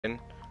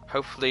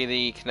Hopefully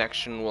the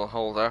connection will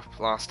hold up.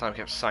 Last time it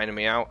kept signing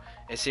me out.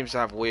 It seems to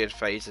have weird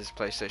phases,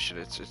 PlayStation.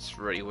 It's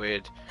really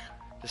weird.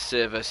 The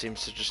server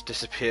seems to just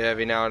disappear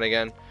every now and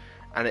again,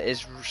 and it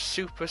is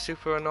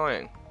super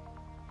annoying.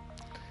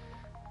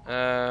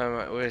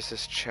 Where's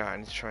this chat? I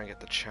need to try and get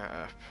the chat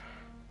up.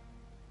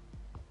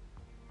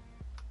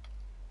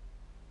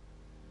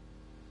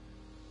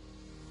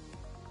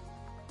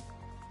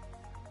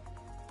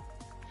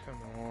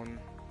 Come on.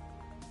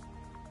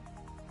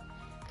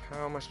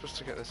 How am I supposed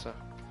to get this up?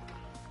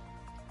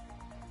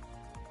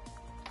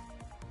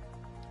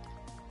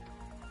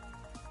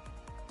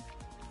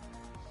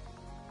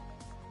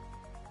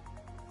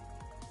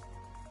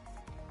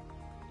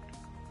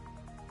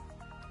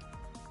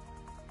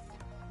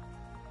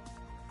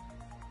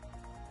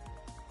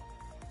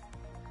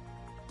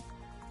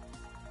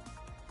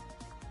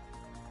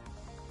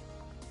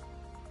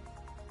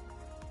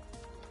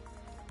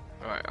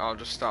 Alright, I'll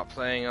just start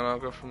playing and I'll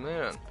go from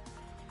there.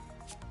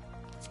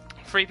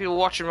 3 people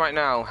watching right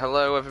now.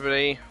 Hello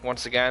everybody,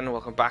 once again,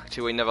 welcome back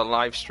to another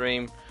live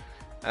stream.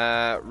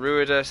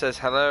 Ruida says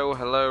hello,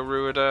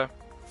 Ruida.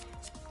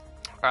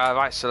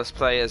 Right, so let's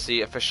play as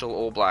the official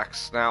All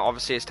Blacks. Now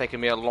obviously it's taken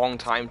me a long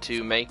time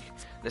to make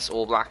this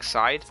All Blacks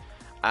side.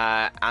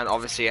 And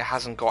obviously it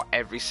hasn't got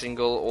every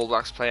single All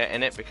Blacks player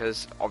in it,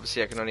 because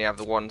obviously I can only have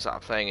the ones that are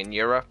playing in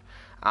Europe.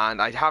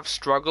 And I have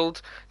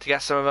struggled to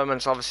get some of them, and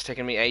it's obviously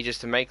taken me ages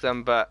to make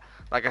them, but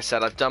like I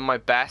said, I've done my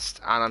best,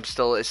 and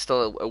it's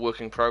still a work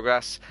in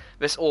progress.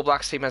 This All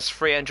Blacks team has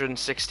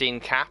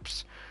 316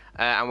 caps,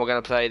 and we're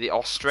going to play the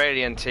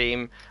Australian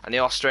team, and the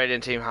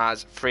Australian team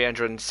has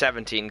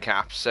 317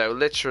 caps, so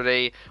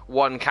literally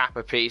 1 cap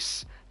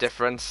apiece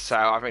difference, so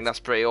I think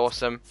that's pretty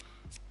awesome.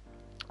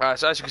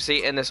 So as you can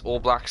see, in this All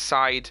Blacks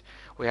side,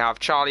 we have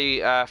Charlie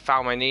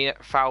Faulmaina,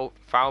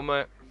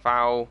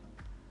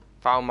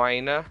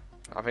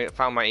 I think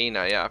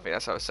Faulmaina, yeah, I think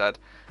that's how it said.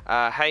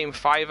 Haim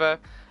Fiver,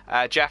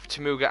 Jeff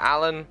Tamuga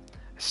Allen,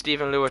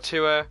 Stephen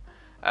Luatua,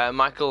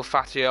 Michael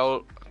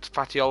Fatiolfa,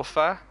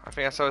 I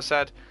think that's how it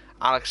said.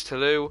 Alex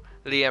Toulouse,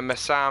 Liam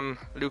Massam,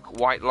 Luke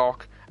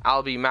Whitelock,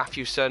 Albie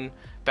Matthewson,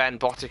 Ben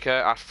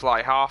Botica at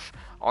fly half.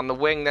 On the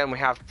wing then we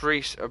have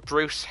Bruce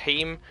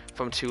Heem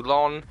from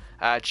Toulon,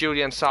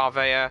 Julian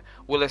Sarvea,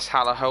 Willis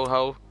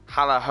Halaholo,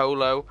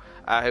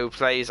 who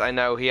plays, I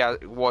know he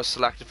was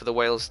selected for the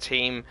Wales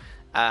team.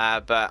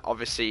 But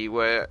obviously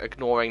we're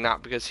ignoring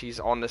that because he's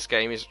on this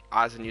game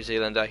as a New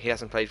Zealander. He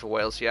hasn't played for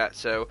Wales yet,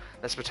 so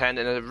let's pretend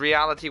in a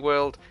reality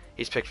world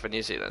he's picked for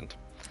New Zealand.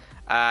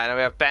 And then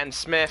we have Ben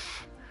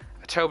Smith,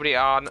 Toby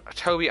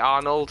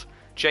Arnold,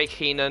 Jake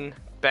Heenan,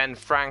 Ben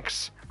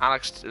Franks,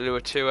 Alex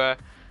Luatua,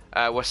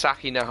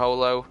 Wasaki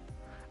Naholo,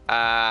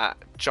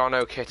 John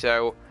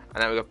O'Kitto,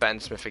 and then we got Ben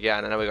Smith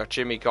again, and then we got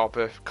Jimmy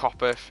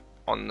Coppiff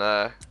on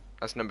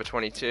as number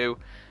 22,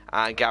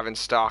 and Gavin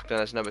Starkton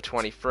as number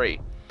 23.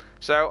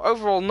 So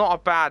overall, not a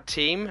bad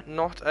team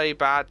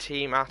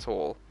at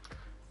all.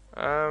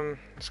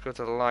 Let's go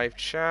to the live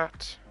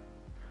chat.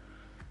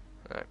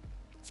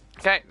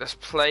 Okay, let's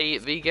play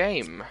the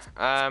game.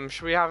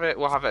 Should we have it?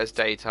 We'll have it as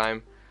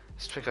daytime.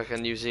 Let's pick like a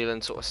New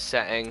Zealand sort of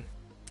setting.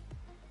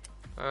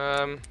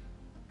 I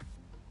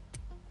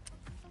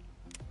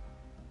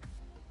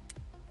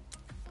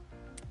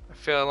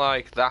feel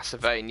like that's a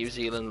very New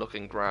Zealand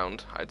looking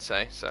ground, I'd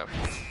say. So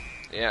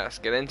yeah, let's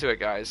get into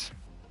it, guys.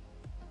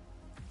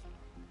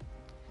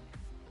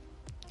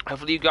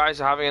 Hopefully you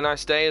guys are having a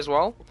nice day as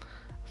well.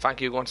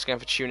 Thank you once again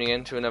for tuning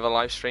in to another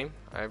live stream.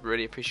 I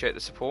really appreciate the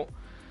support.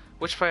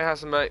 Which player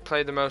has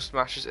played the most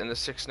matches in the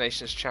Six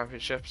Nations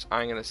Championships?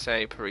 I'm going to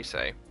say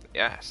Parise.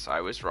 Yes, I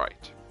was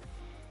right.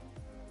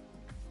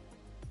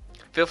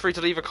 Feel free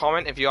to leave a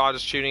comment if you are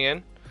just tuning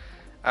in.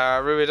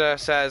 Ruida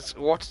says,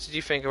 what did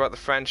you think about the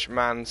French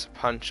man's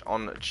punch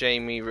on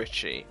Jamie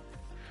Ritchie?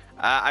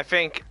 I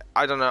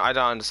don't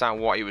understand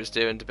what he was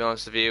doing, to be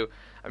honest with you.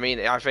 I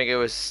mean, I think it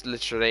was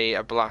literally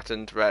a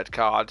blatant red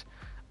card.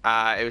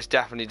 It was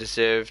definitely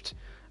deserved.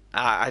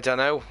 I don't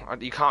know.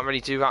 You can't really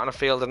do that on a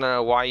field. I don't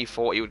know why he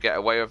thought he would get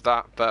away with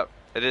that, but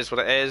it is what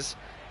it is.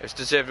 It was a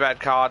deserved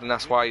red card, and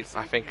that's why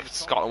I think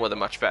Scotland were the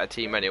much better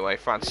team anyway.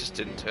 France just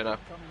didn't turn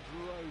up.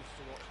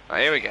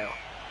 Right, here we go.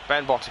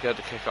 Ben Botica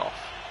to kick off.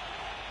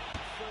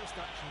 First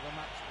action of the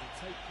match will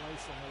take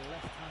place on the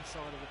left-hand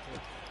side of the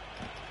pitch.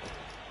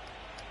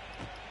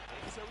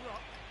 It's a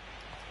ruck.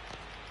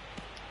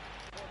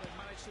 Oh, they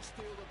managed to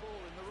steal the ball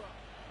in the ruck.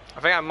 I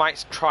think I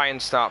might try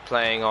and start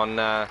playing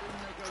on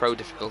pro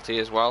difficulty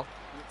as well.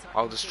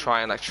 I'll just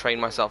try and like train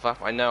myself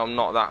up. I know I'm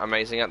not that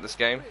amazing at this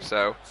game,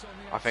 so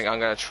I think I'm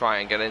going to try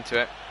and get into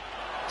it.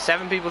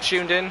 7 people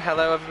tuned in.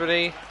 Hello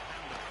everybody.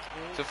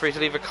 Feel free to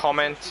leave a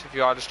comment if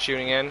you are just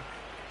tuning in.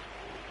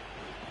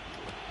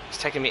 It's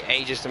taken me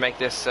ages to make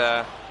this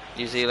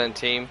New Zealand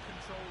team,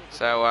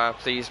 so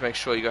please make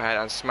sure you go ahead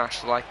and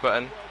smash the like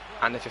button,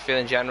 and if you're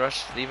feeling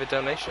generous, leave a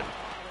donation.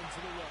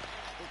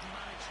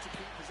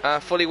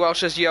 Fully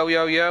Welsh says yo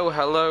yo yo.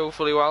 Hello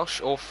Fully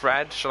Welsh, or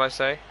Fred shall I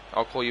say.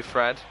 I'll call you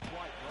Fred.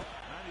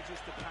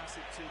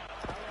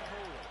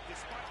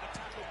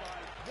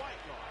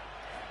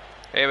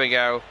 Here we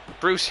go.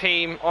 Bruce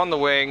Heem on the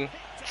wing.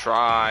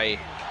 Try.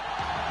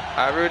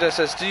 Ruda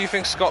says, do you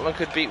think Scotland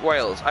could beat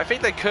Wales? I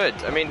think they could.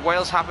 I mean,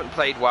 Wales haven't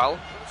played well.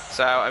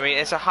 So, I mean,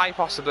 it's a high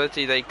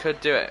possibility they could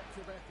do it.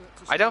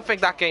 I don't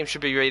think that game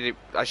should be really...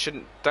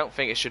 don't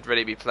think it should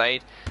really be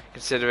played,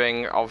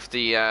 considering of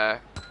the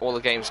all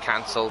the games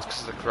cancelled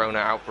because of the corona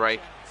outbreak.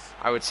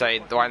 I would say,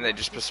 why don't they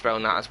just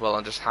postpone that as well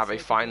and just have a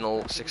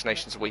final Six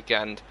Nations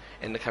weekend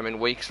in the coming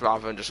weeks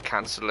rather than just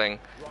cancelling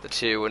the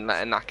two and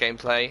letting that game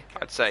play?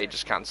 I'd say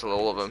just cancel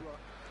all of them.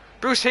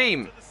 Bruce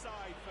Heem!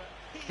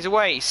 He's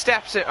away, he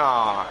steps it.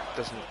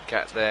 Doesn't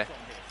get there.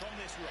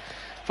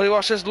 Fully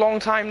Watch says, long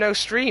time no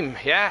stream.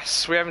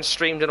 Yes, we haven't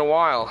streamed in a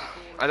while.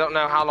 I don't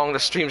know how long the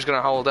stream's going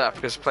to hold up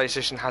because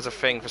PlayStation has a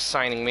thing for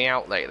signing me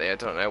out lately. I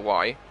don't know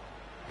why.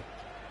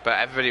 But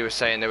everybody was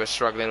saying they were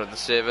struggling with the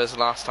servers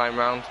last time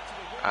round.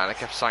 And I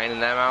kept signing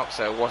them out,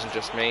 so it wasn't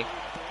just me.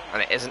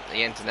 And it isn't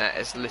the internet,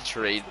 it's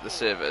literally the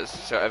servers.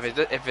 So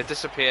if it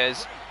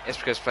disappears, it's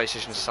because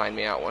PlayStation signed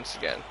me out once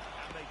again.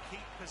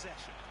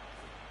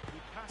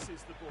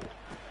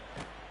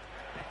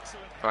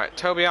 Right,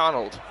 Toby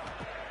Arnold.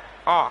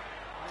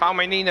 Found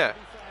my Nina.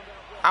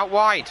 Out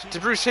wide to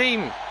Bruce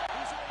Heem.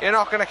 You're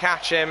not going to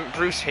catch him,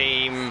 Bruce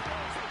Heem.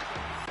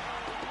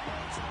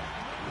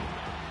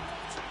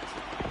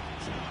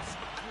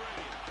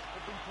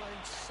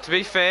 To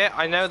be fair,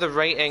 I know the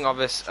rating of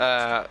this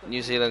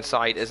New Zealand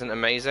side isn't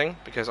amazing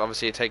because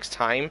obviously it takes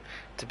time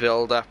to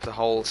build up the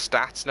whole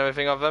stats and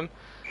everything of them.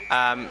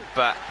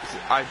 But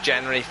I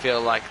generally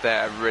feel like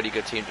they're a really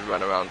good team to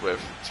run around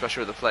with,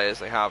 especially with the players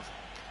they have.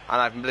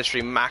 And I've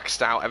literally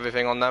maxed out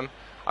everything on them.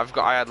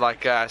 I had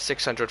like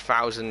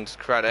 600,000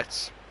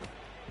 credits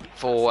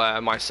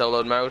for my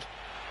soloed mode,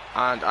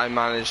 and I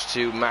managed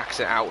to max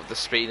it out with the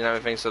speed and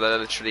everything, so they're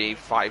literally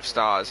 5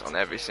 stars on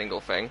every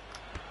single thing.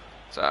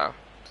 So,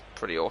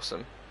 pretty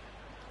awesome.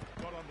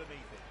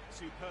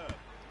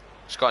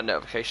 Just got a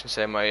notification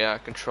saying my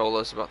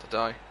controller's about to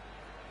die.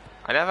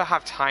 I never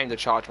have time to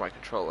charge my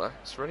controller.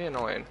 It's really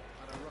annoying.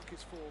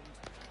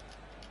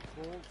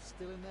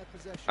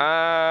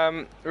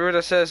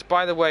 Ruda says,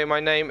 by the way, my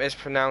name is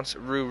pronounced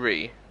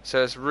Ruri.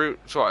 Says Ru.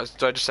 So what,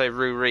 do I just say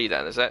Ruri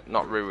then? Is it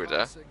not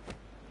Ruda?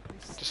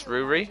 Just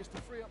Ruri.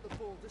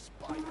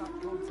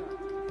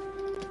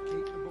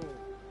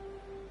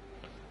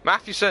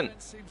 Matthewson.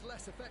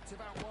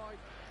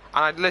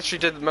 And I literally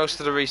did most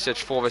of the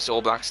research for this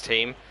All Blacks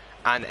team,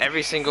 and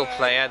every single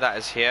player that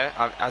is here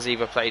has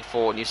either played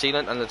for New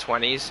Zealand in the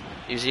 20s,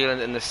 New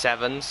Zealand in the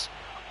 7s,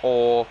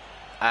 or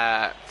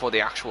for the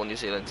actual New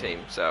Zealand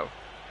team. So,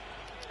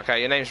 okay,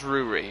 your name's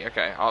Ruri.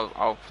 Okay,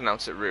 I'll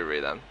pronounce it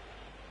Ruri then.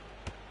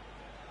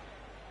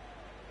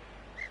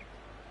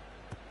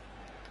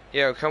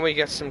 Yo, can we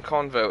get some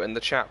convo in the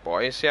chat,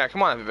 boys? Yeah,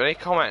 come on, everybody,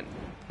 comment.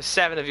 There's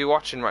 7 of you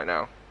watching right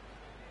now.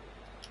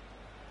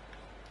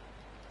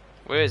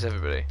 Where is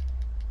everybody?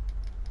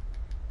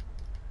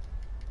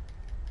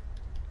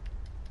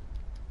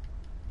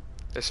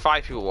 There's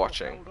 5 people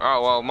watching.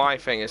 Oh, well, my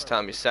thing is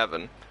telling me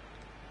 7.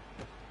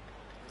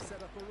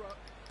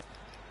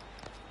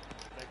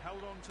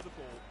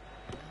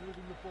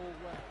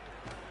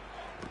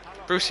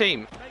 Bruce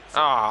Heem.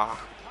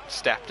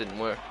 Step didn't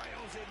work.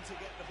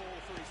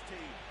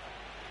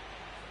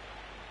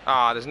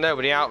 There's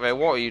nobody out there.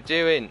 What are you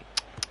doing?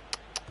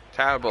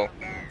 Terrible.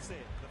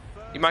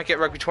 You might get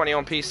Rugby 20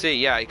 on PC.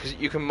 Yeah, because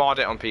you can mod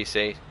it on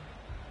PC.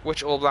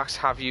 Which All Blacks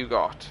have you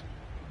got?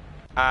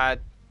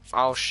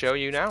 I'll show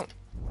you now.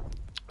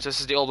 So this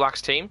is the All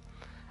Blacks team.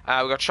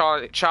 We've got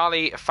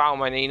Charlie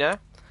Faulmanina,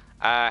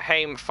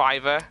 Haim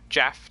Fiver,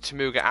 Jeff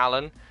Tamuga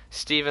Allen,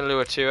 Stephen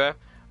Luatua,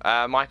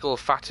 Michael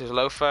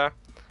Fatulofa,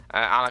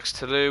 Alex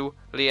Talou,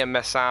 Liam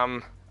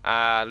Messam,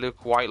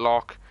 Luke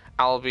Whitelock,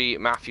 Albie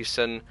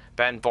Matthewson,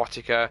 Ben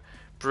Botica,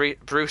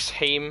 Bruce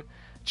Heem,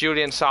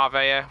 Julian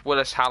Sarveya,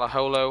 Willis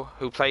Halaholo,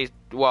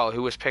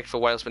 who was picked for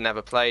Wales but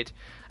never played,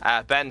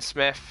 Ben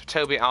Smith,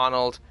 Toby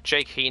Arnold,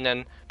 Jake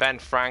Heenan, Ben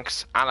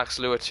Franks, Alex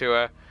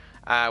Luatua,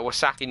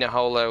 Wasaki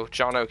Naholo,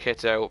 John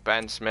Okito,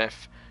 Ben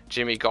Smith,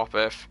 Jimmy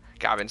Gopperth,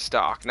 Gavin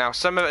Stark. Now,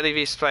 some of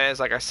these players,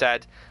 like I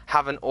said,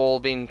 haven't all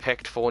been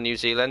picked for New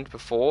Zealand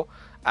before.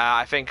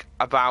 I think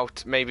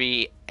about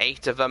maybe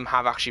 8 of them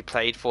have actually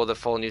played for the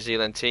full New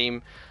Zealand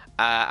team,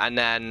 and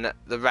then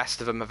the rest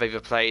of them have either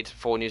played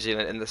for New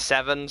Zealand in the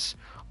 7s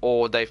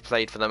or they've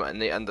played for them in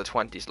the under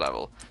 20s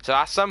level. So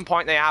at some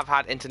point they have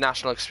had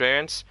international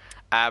experience,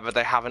 but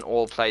they haven't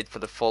all played for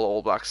the full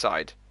All Black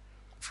side.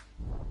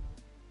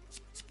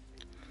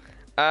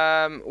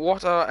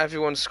 What are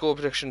everyone's score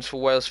predictions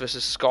for Wales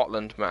versus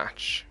Scotland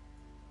match?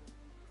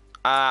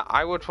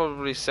 I would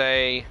probably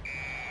say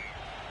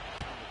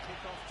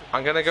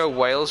I'm going to go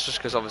Wales just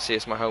because obviously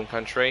it's my home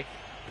country,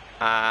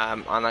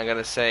 and I'm going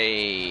to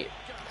say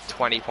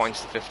 20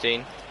 points to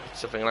 15,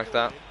 something like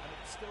that.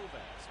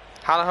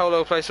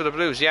 Halaholo plays for the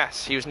Blues.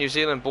 Yes, he was New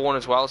Zealand born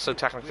as well, so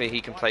technically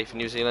he can play for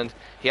New Zealand.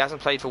 He hasn't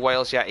played for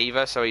Wales yet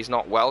either, so he's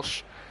not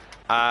Welsh.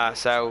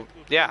 So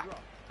yeah,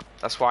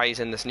 that's why he's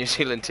in this New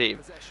Zealand team.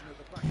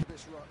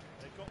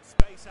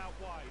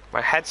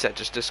 My headset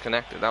just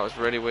disconnected. That was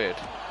really weird.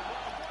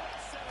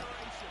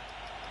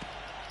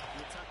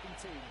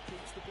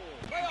 lost the ball.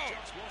 He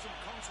just wasn't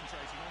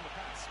concentrating on the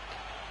pass.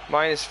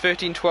 Mine is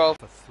 13-12.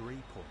 For 3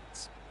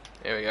 points.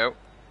 Here we go.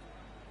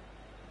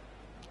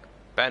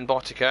 Ben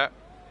Botica.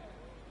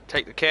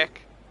 Take the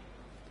kick.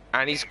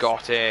 And he's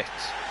got it.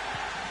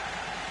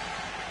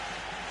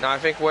 Now I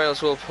think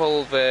Wales will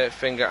pull their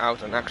finger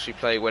out and actually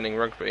play winning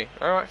rugby.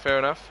 Alright, fair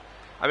enough.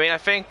 I mean, I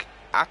think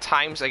at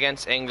times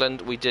against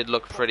England we did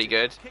look pretty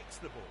good.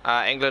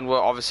 England were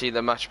obviously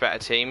the much better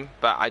team,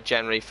 but I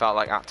generally felt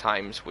like at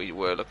times we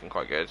were looking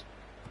quite good.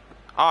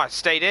 Ah, it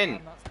stayed in.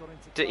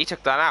 He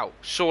took that out.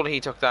 Surely he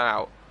took that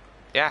out.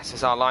 Yes,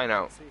 it's our line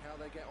out.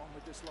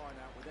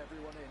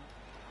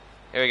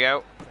 Here we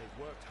go.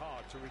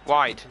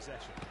 Wide.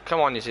 Come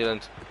on, New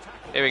Zealand.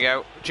 Here we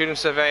go. Julian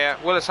Surveyor.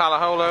 Willis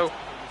Halaholo.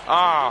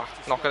 Ah,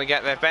 not going to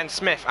get there. Ben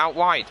Smith out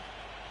wide.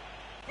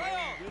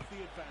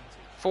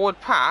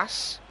 Forward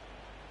pass.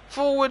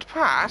 Forward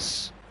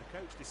pass.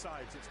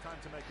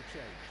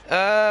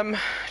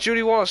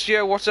 Julie Wallace,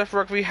 yo, what's up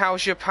rugby?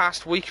 How's your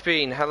past week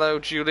been? Hello,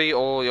 Julie,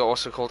 or you're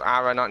also called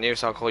Aaron, aren't you?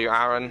 So I'll call you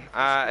Aaron.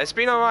 It's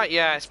been alright,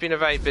 yeah, it's been a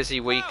very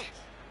busy week.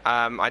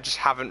 I just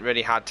haven't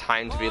really had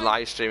time to be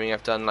live streaming.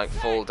 I've done like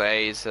full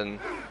days, and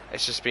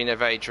it's just been a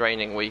very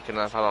draining week, and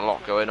I've had a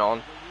lot going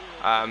on.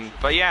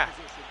 But yeah,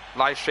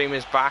 live stream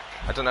is back.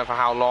 I don't know for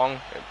how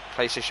long.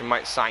 PlayStation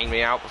might sign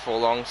me out before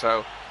long,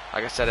 so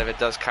like I said, if it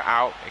does cut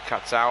out, it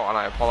cuts out, and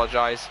I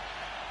apologise.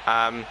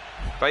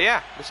 But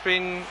yeah, it's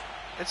been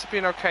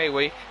an okay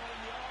week.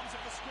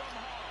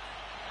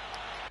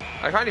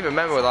 I can't even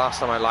remember the last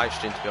time I live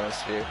streamed, to be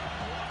honest with you.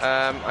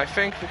 I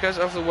think because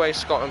of the way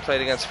Scotland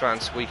played against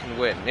France, we can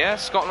win. Yeah,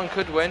 Scotland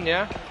could win,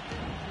 yeah.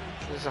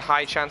 There's a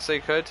high chance they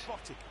could.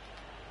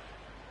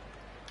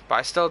 But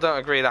I still don't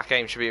agree that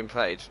game should be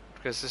played,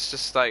 because it's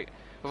just like,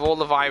 with all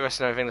the virus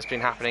and everything that's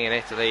been happening in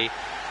Italy,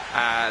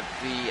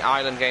 the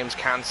Ireland game's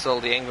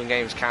cancelled, the England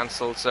game's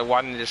cancelled, so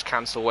why don't they just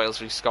cancel Wales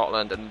v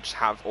Scotland and just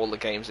have all the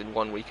games in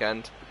one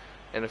weekend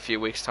in a few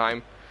weeks'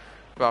 time,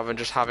 rather than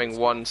just having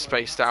one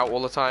spaced out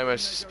all the time?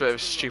 It's just a bit of a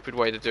stupid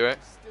way to do it.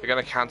 They're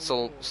going to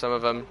cancel some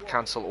of them,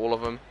 cancel all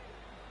of them.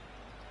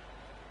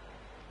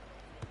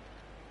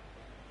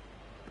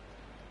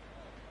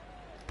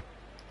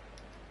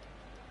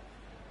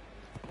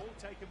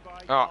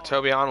 Oh,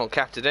 Toby Arnold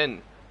kept it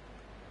in.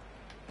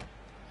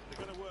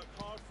 They're going to work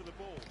hard for the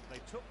ball. They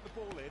took the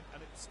ball in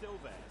and it's still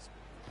theirs.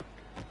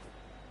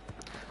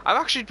 I've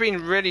actually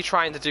been really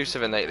trying to do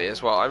something lately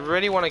as well. I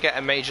really want to get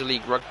a Major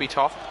League Rugby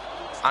top,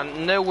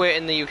 and nowhere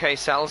in the UK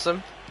sells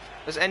them.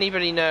 Does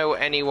anybody know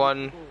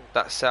anyone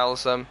that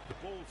sells them? The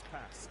ball's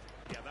passed.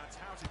 Yeah, that's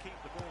how to keep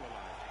the ball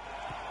alive.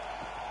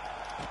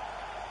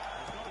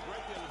 There's not a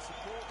great deal of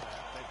support there.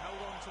 They've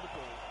held on to the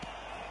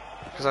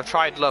ball. Because I've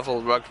tried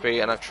Lovell Rugby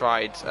and I've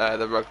tried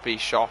the rugby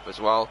shop as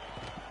well,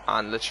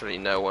 and literally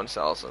no one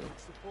sells them.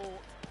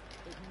 Support.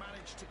 They've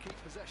managed to keep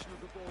possession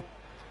of the ball.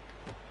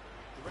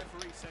 The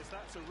referee says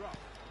that's a ruck.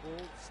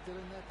 Ball still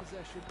in their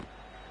possession.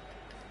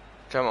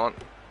 Come on.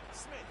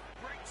 Smith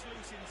breaks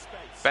loose in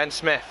space. Ben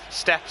Smith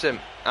steps him.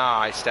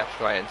 Ah, he steps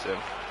right into him.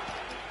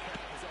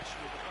 Possession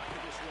of the back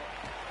of this ruck.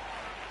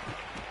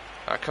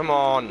 Ah, come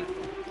on. We're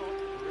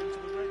into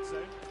the red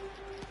zone.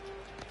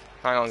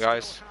 Hang on,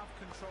 guys. Still have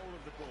control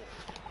of the ball.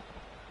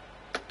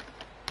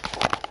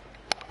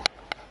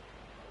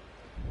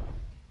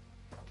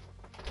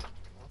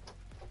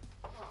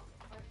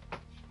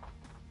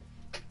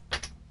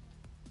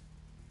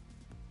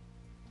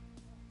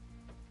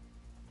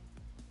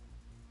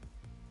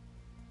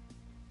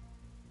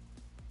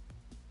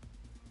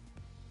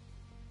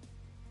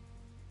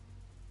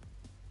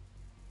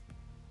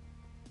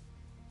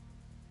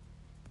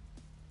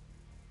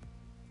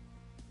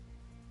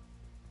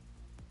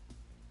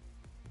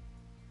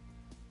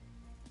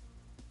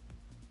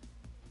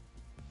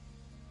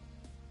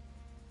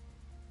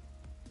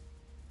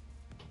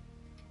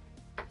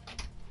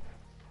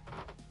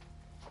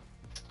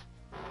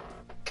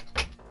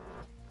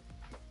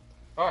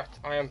 Alright,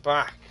 I am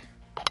back.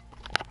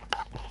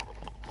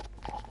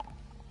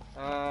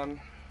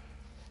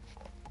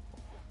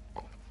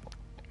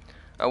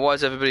 What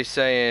is everybody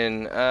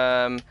saying?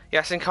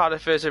 Yes, in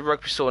Cardiff there's a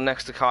rugby store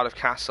next to Cardiff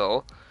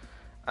Castle.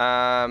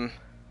 Right.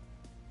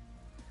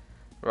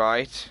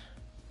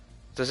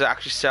 Does it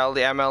actually sell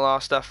the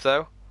MLR stuff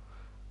though?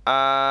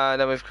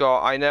 Then we've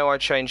got, I know I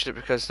changed it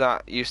because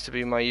that used to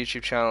be my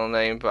YouTube channel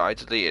name, but I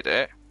deleted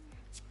it.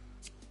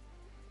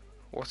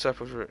 What's up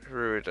with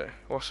Ruri?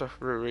 What's up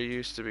Ruri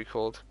used to be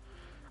called?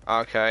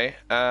 Okay.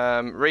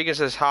 Regan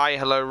says hi.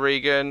 Hello,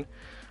 Regan.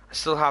 I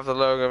still have the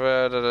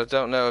logo. I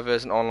don't know if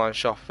there's an online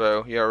shop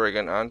though. Yeah,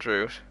 Regan.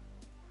 Andrew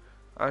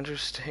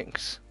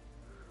stinks.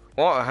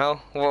 What the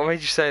hell? What made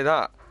you say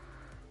that?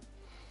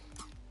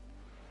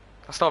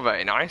 That's not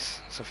very nice.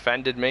 It's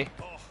offended me.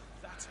 Oh,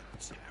 that's a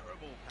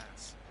terrible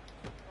pass.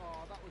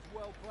 Oh, that was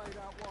well played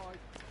out wide.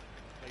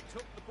 They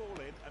took the ball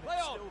in and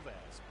it's still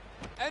theirs.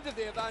 End of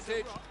the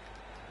advantage.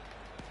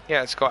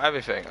 Yeah, it's got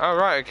everything. Oh,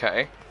 right,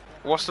 okay.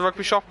 What's the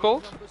rugby shop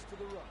called?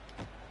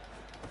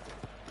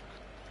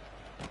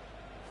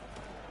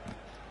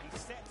 He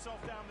sets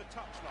off down the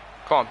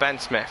touchline. Come on, Ben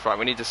Smith. Right,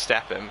 we need to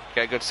step him.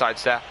 Get a good side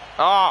step.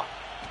 Oh!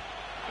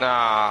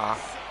 Nah.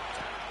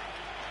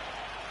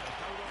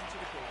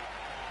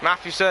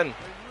 Mathewson.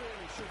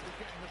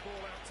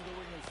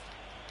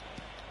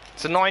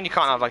 It's annoying you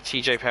can't have like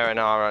TJ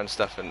Perinara and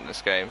stuff in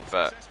this game,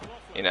 but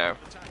you know,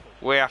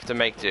 we have to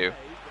make do.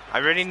 I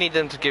really need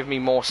them to give me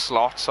more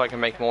slots so I can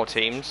make more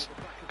teams,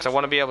 because I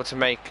want to be able to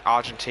make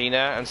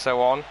Argentina and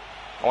so on.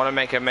 I want to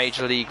make a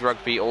Major League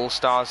Rugby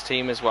All-Stars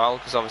team as well,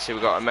 because obviously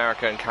we've got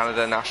America and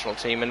Canada national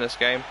team in this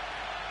game,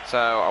 so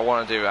I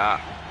want to do that.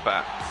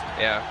 But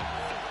yeah.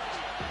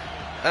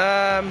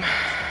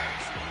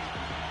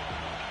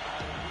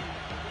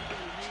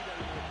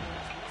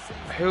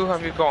 Who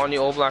have you got on the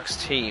All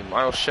Blacks team?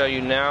 I will show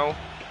you now.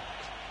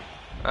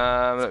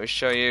 Let me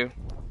show you.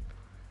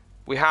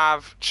 We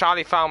have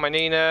Charlie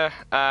Falmanina,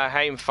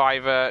 Haim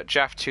Fiver,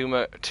 Jeff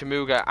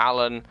Tamuga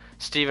Allen,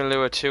 Stephen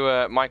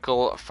Luatua,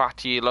 Michael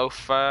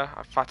Fatialofa,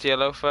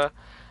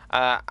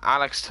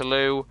 Alex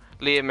Talou,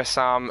 Liam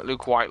Missam,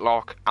 Luke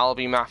Whitelock,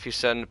 Albie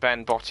Mathewson,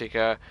 Ben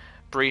Botica,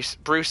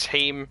 Bruce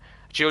Heem,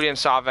 Julian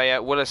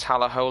Sarvea, Willis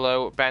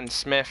Halaholo, Ben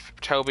Smith,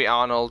 Toby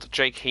Arnold,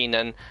 Jake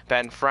Heenan,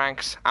 Ben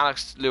Franks,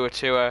 Alex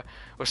Luatua,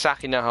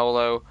 Wasaki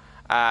Naholo,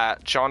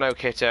 John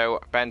Okito,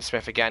 Ben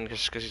Smith again,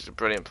 because he's a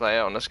brilliant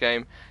player on this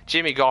game,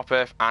 Jimmy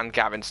Gopeth, and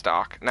Gavin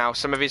Stark. Now,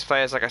 some of these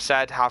players, like I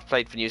said, have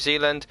played for New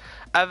Zealand.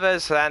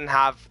 Others then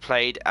have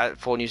played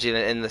for New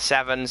Zealand in the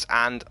sevens,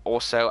 and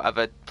also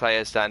other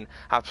players then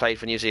have played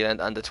for New Zealand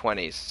under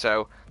 20s.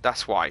 So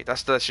that's why.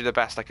 That's literally the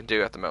best I can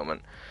do at the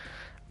moment.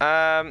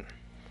 No,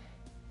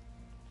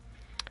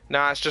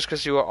 it's just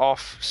because you were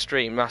off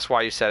stream. That's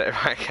why you said it.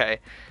 Right, okay.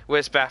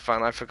 Where's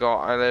Bethan? I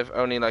forgot. I live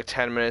only like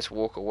 10 minutes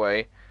walk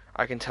away.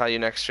 I can tell you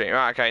next stream.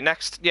 Right, okay.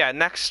 Next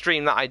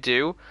stream that I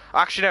do.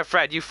 Actually, no,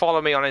 Fred, you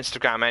follow me on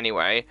Instagram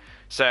anyway.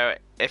 So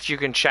if you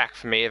can check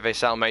for me if they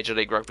sell Major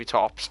League Rugby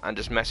tops and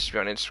just message me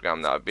on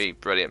Instagram, that would be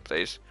brilliant,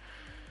 please.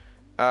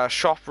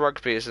 Shop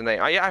Rugby is the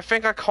name. I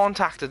think I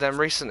contacted them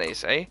recently,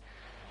 see?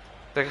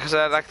 Because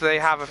like they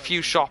have a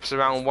few shops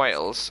around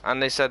Wales,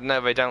 and they said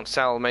no, they don't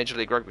sell Major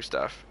League Rugby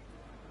stuff.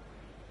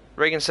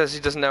 Reagan says he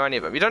doesn't know any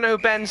of them. You don't know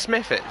who Ben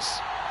Smith is?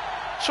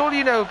 Surely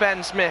you know who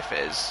Ben Smith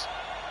is.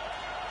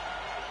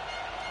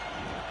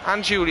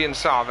 And Julian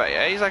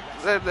Sarvea. He's like,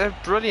 they're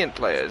brilliant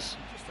players.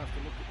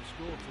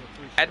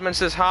 Edmund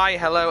says hi.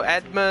 Hello,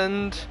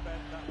 Edmund.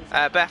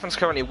 Bethan's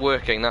currently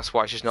working. That's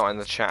why she's not in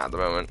the chat at the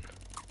moment.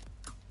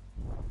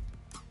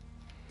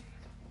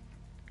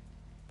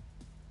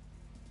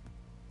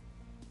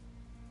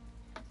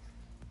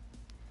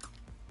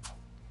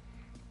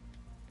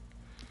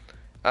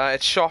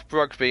 It's Shop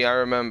Rugby, I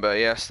remember.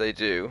 Yes, they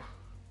do.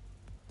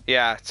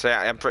 Yeah, so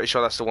I'm pretty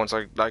sure that's the ones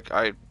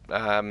I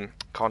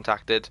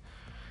contacted.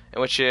 In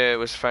which year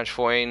was French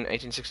 14?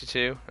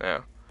 1862?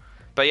 Yeah.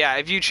 But yeah,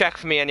 if you check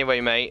for me anyway,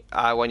 mate,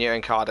 when you're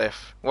in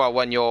Cardiff. Well,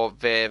 when you're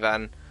there,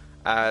 then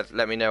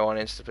let me know on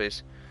Insta,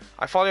 please.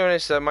 I follow you on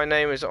Insta. My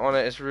name is on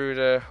it. It's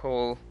Ruder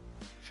Hall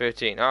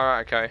 13.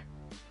 Alright, okay.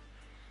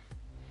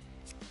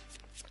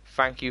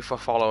 Thank you for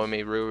following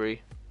me, Ruri.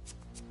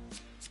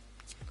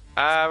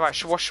 Right,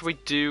 so what should we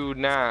do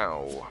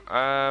now?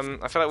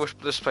 I feel like we'll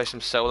just play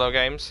some solo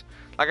games.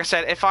 Like I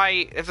said,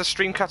 if the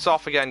stream cuts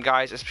off again,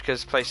 guys, it's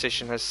because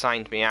PlayStation has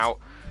signed me out.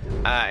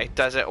 It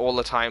does it all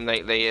the time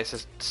lately. It's a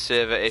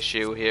server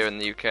issue here in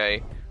the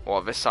UK,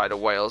 or this side of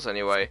Wales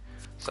anyway.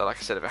 So like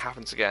I said, if it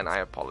happens again, I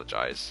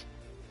apologise.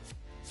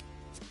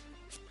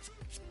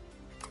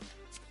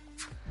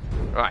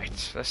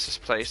 Right, let's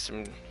just play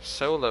some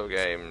solo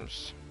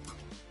games.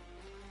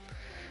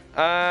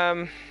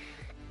 I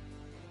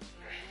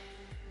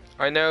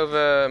know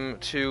them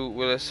to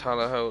Willis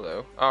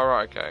Halaholo.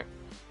 Alright, okay.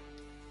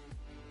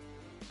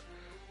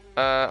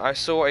 I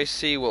saw a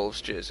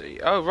Seawolves jersey.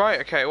 Oh, right,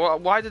 okay. Well,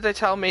 why did they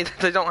tell me that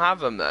they don't have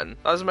them then?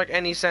 That doesn't make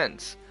any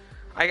sense.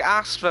 I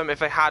asked them if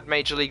they had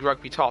Major League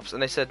Rugby tops,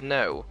 and they said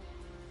no.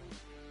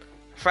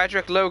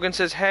 Frederick Logan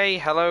says, hey,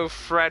 hello,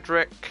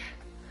 Frederick.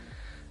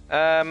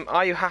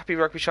 Are you happy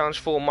Rugby Challenge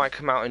 4 might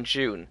come out in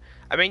June?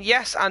 I mean,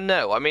 yes and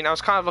no. I mean, I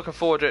was kind of looking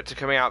forward to it to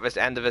coming out this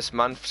end of this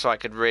month, so I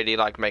could really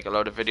like make a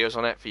load of videos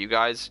on it for you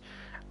guys.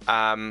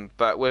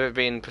 But with it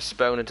being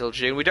postponed until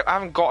June, I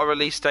haven't got a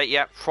release date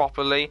yet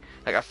properly,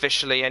 like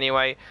officially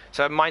anyway.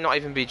 So it might not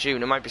even be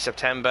June. It might be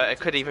September. It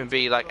could even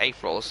be like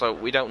April. So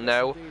we don't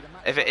know.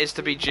 If it is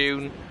to be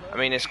June, I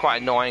mean, it's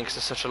quite annoying because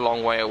it's such a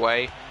long way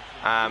away.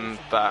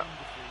 But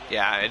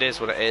yeah, it is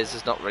what it is.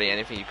 There's not really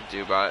anything you can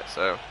do about it.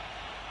 So.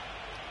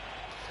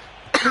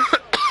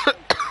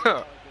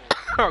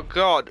 Oh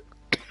God.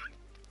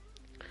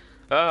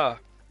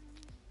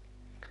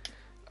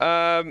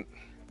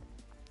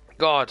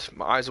 God,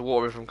 my eyes are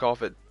watering from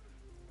coughing.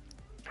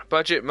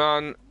 Budget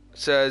Man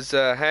says,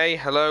 hey,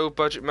 hello,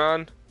 Budget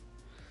Man.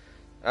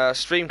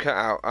 Stream cut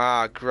out.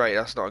 Ah, great,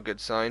 that's not a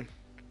good sign.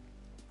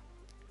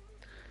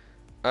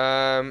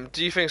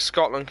 Do you think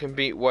Scotland can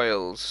beat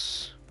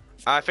Wales?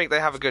 I think they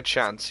have a good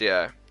chance,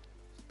 yeah.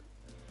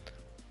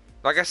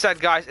 Like I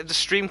said, guys, if the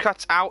stream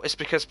cuts out, it's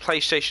because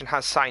PlayStation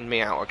has signed me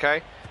out,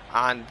 okay?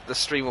 And the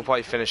stream will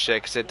probably finish there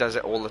because it does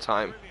it all the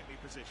time.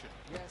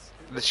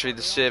 Literally,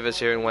 the servers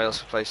here in Wales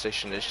for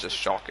PlayStation is just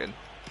shocking.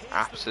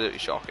 Absolutely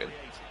shocking.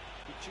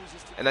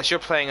 Unless you're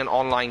playing an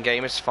online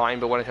game, it's fine,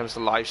 but when it comes to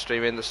live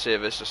streaming, the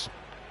servers just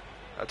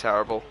are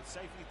terrible.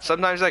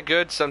 Sometimes they're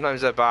good,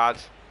 sometimes they're bad.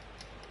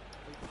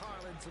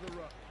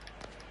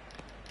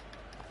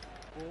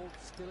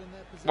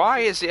 Why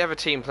is the other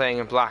team playing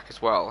in black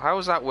as well? How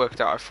has that worked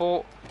out? I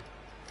thought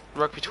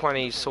Rugby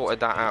 20 sorted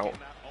that out.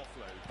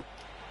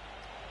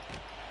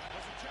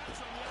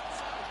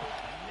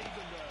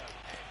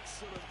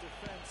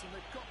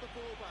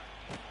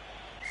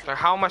 Now,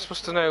 how am I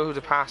supposed to know who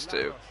to pass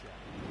to?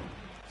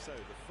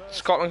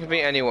 Scotland can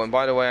beat anyone.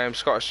 By the way, I'm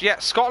Scottish. Yeah,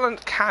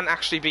 Scotland can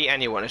actually beat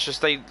anyone. It's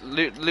just they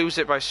lose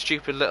it by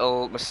stupid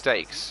little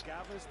mistakes.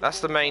 That's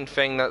the main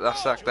thing.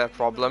 That's like their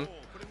problem.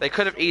 They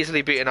could have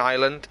easily beaten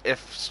Ireland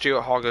if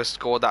Stuart Hogger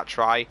scored that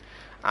try,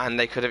 and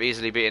they could have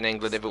easily beaten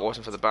England if it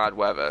wasn't for the bad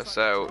weather.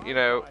 So, you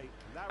know,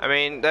 I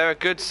mean, they're a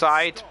good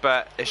side,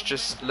 but it's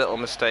just little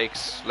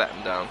mistakes let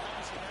them down.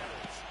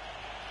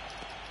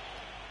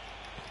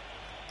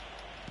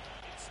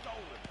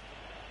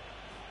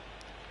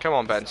 Come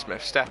on, Ben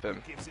Smith, step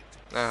him.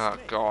 Oh,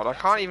 God, I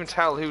can't even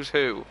tell who's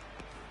who.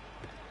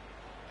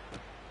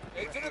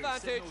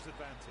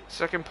 It's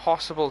like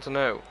impossible to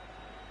know.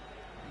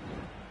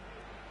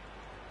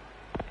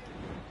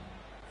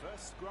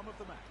 First scrum of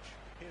the match.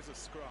 Here's a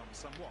scrum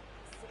somewhat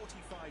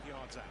 45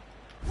 yards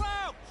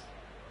out.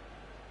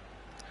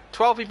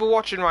 12 people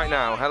watching right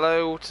now.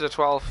 Hello to the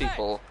 12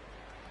 people.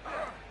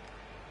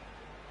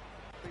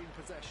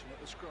 Possession at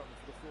the scrum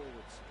for the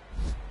forwards.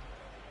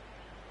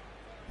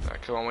 Right,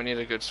 come on, we need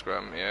a good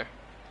scrum, yeah.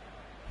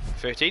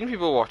 13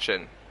 people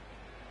watching.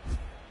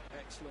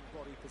 Excellent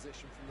body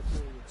position from the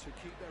forwards who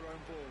keep their own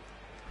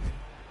ball.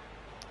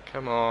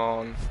 Come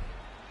on.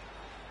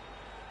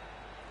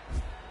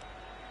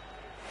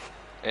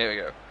 Here we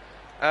go.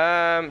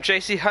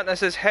 JC Hunter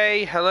says,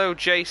 hey, hello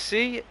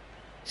JC.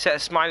 Set a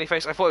smiley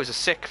face. I thought it was a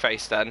sick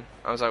face then.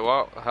 I was like,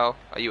 what the hell?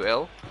 Are you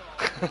ill?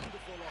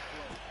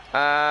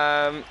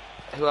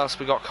 Who else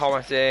we got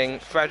commenting?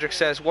 Frederick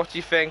says, what do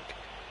you think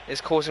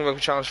is causing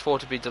Rugby Challenge 4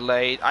 to be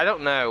delayed? I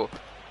don't know.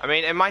 I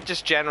mean, it might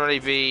just generally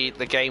be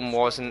the game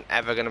wasn't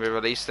ever going to be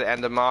released at the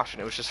end of March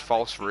and it was just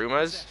false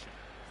rumours.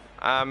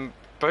 But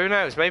who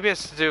knows? Maybe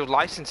it's to do with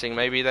licensing.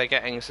 Maybe they're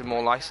getting some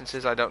more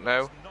licenses. I don't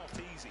know.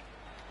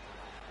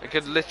 It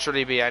could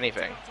literally be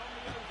anything.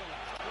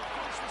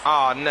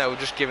 Oh no,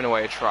 just giving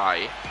away a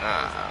try.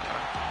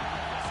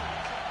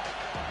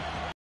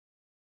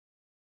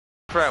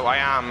 Pro, I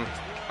am.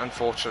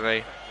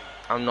 Unfortunately,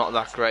 I'm not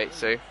that great,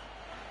 see.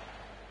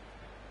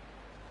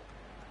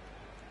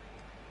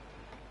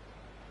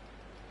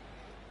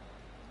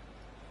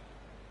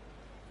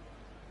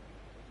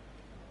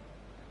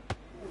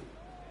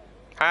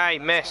 Hey,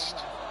 missed.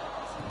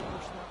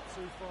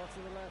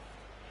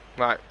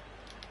 Right,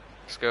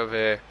 let's go over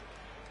here.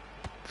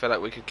 Feel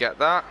like we could get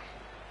that.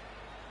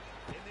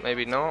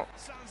 Maybe not.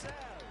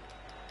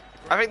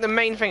 I think the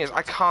main thing is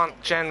I can't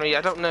generally.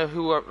 I don't know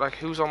who are, like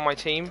who's on my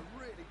team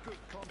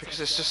because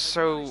it's just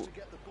so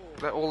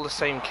they're all the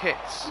same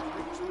kits.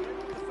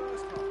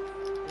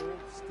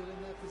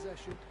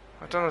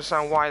 I don't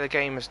understand why the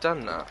game has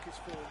done that.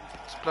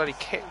 It's a bloody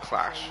kit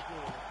clash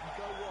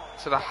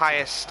to the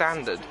highest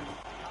standard.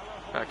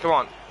 Come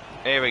on,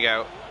 here we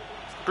go.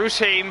 Bruce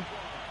Heem,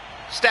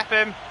 step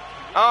him.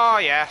 Oh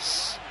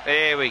yes,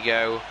 here we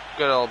go.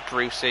 Good old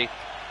Brucey.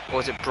 Or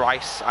was it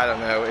Bryce? I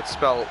don't know. It's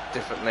spelled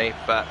differently,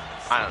 but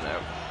I don't know.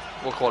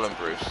 We'll call him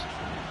Bruce.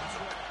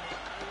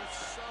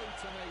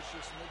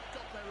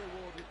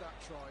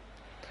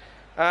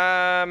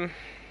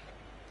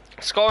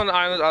 Scotland and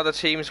Ireland are the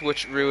teams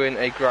which ruin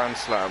a Grand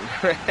Slam.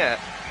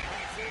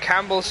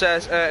 Campbell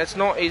says, it's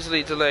not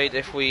easily delayed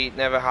if we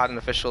never had an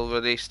official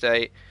release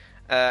date.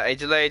 A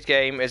delayed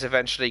game is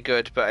eventually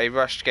good, but a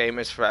rushed game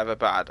is forever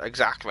bad.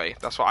 Exactly.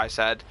 That's what I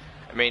said.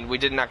 I mean, we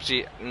didn't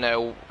actually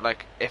know,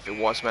 like, if it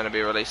was meant to be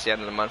released at the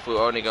end of the month. We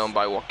were only going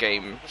by what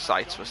game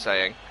sites were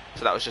saying.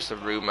 So that was just a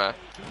rumour.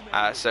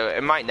 So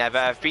it might never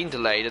have been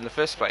delayed in the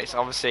first place.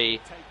 Obviously,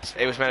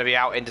 it was meant to be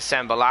out in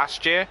December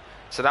last year.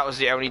 So that was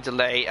the only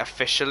delay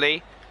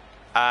officially.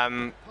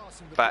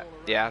 But,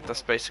 yeah,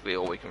 that's basically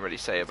all we can really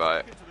say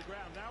about it.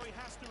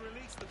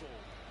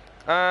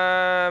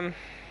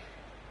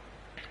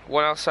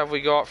 What else have we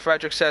got?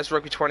 Frederick says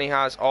Rugby 20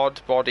 has odd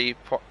body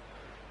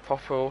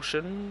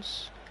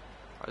proportions.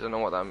 I don't know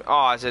what that means.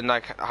 Oh, as in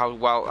like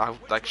how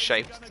like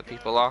shaped the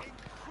people are.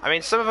 I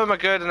mean, some of them are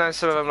good, and then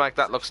some of them like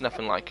that looks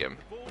nothing like him.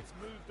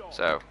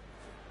 So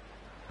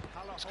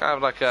it's kind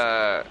of like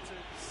I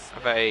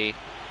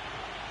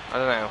don't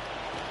know.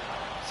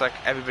 It's like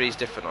everybody's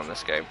different on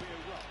this game.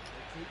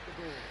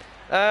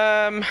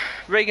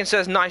 Regan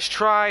says nice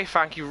try.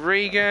 Thank you,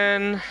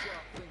 Regan.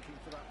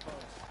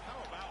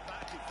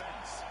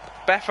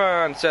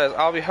 Bethan says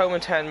I'll be home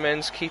in 10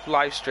 minutes. Keep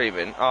live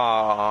streaming.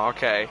 Oh,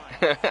 okay.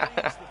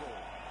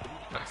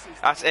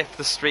 That's if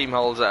the stream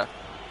holds up.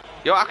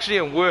 You're actually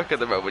in work at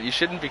the moment. You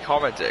shouldn't be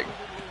commenting.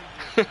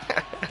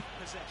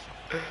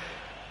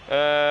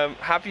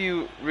 Have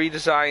you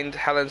redesigned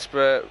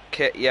Helensburgh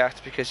kit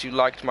yet because you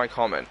liked my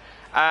comment?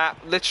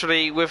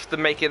 Literally, with the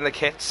making the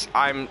kits,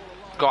 I've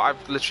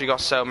literally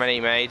got so many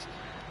made.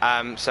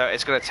 So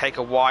it's going to take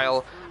a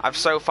while. I've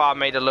so far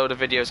made a load of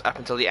videos up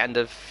until the end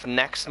of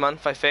next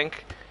month, I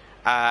think.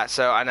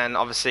 And then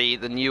obviously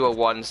the newer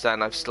ones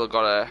then I've still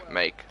got to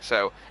make.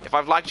 So if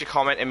I've liked your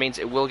comment, it means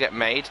it will get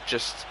made.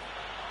 Just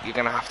you're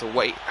going to have to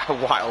wait a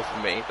while for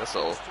me, that's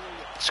all.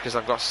 Just because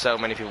I've got so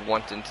many people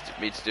wanting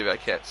me to do their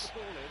kits.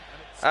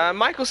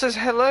 Michael says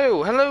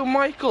hello. Hello,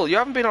 Michael. You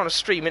haven't been on a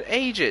stream in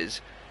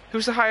ages.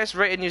 Who's the highest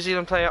rated New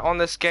Zealand player on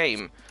this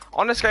game?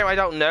 On this game, I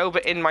don't know,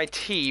 but in my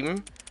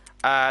team,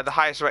 the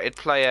highest rated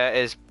player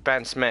is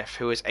Ben Smith,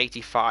 who is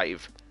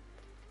 85.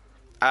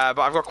 But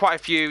I've got quite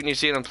a few New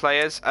Zealand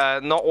players.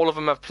 Not all of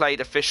them have played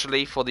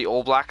officially for the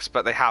All Blacks,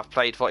 but they have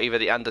played for either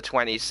the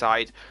under-20s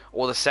side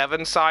or the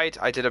 7 side.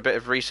 I did a bit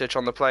of research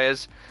on the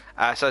players.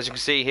 So as you can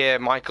see here,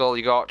 Michael,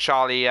 you got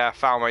Charlie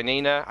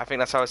Faumuinina, I think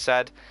that's how it's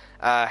said.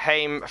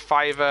 Haim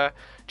Fiver,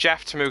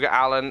 Jeff Tamuga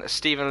Allen,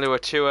 Stephen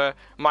Luatua,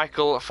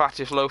 Michael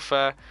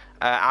Fatiflofa,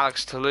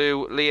 Alex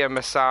Talou, Liam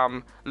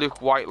Massam,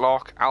 Luke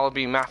Whitelock,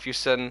 Albie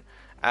Matthewson,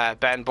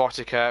 Ben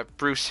Botica,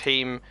 Bruce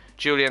Heem,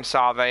 Julian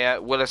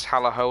Sarveya, Willis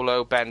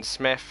Halaholo, Ben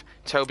Smith,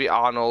 Toby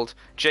Arnold,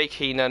 Jake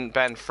Heenan,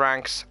 Ben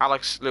Franks,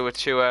 Alex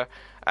Luatua,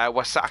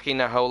 Wasaki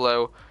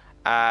Naholo,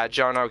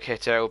 John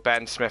Okito,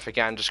 Ben Smith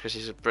again, just because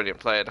he's a brilliant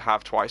player to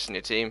have twice in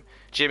your team,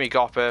 Jimmy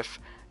Gopperth,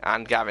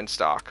 and Gavin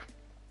Stark.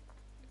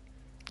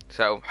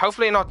 So,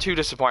 hopefully not too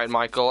disappointed,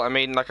 Michael. I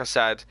mean, like I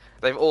said,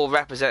 they've all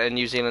represented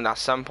New Zealand at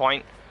some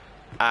point.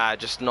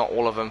 Just not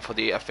all of them for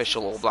the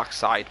official All Black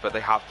side, but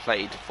they have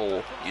played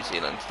for New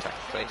Zealand,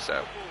 technically,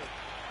 so.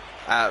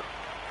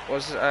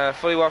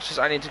 Fully Welsh says,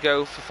 I need to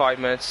go for 5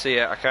 minutes. See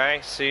ya. Okay,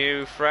 see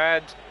you,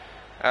 Fred.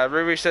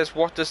 Ruby says,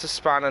 what does the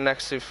spanner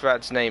next to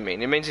Fred's name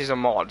mean? It means he's a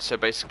mod, so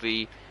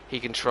basically he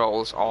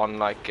controls on,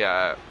 like,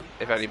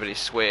 if anybody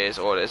swears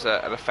or there's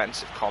an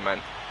offensive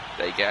comment,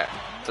 they get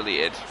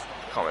deleted.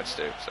 Comments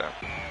do, so.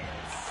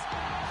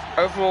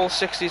 Overall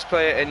 60s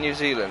player in New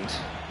Zealand.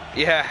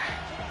 Yeah.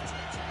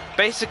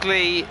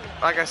 Basically,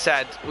 like I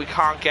said, we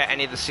can't get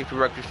any of the Super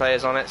Rugby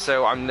players on it,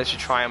 so I'm literally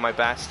trying my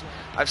best.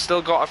 I've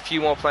still got a few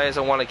more players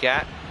I want to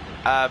get,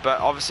 but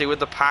obviously with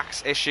the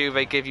packs issue,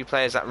 they give you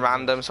players at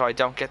random, so I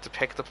don't get to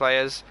pick the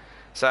players.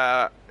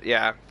 So,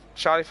 yeah.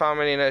 Charlie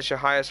Faumuinina is your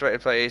highest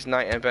rated player, he's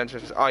 90 and Ben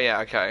Smith. Oh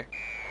yeah, okay.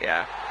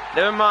 Yeah.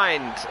 Never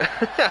mind.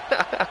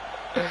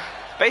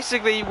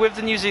 Basically, with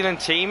the New Zealand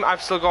team, I've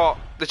still got,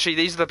 literally,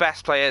 these are the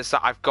best players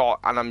that I've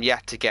got and I'm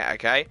yet to get,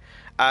 okay?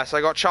 So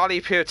I got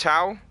Charlie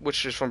Piutau,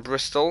 which is from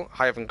Bristol.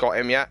 I haven't got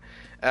him yet.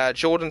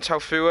 Jordan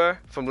Taufua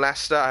from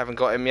Leicester. I haven't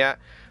got him yet.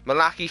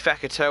 Malaki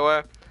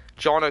Fekatoa.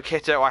 John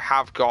Okito I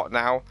have got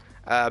now.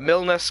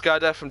 Milner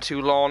Scudder from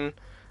Toulon.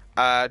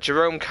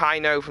 Jerome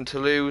Kaino from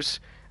Toulouse.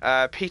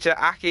 Peter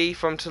Aki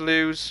from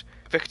Toulouse.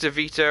 Victor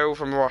Vito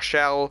from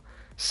Rochelle.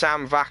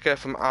 Sam Vaca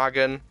from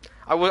Argon.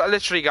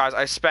 Literally, guys,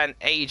 I spent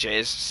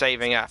ages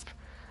saving up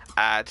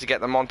to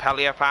get the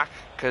Montpellier pack,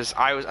 because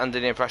I was under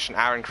the impression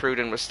Aaron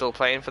Cruden was still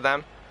playing for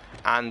them,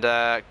 and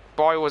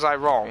boy was I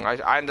wrong.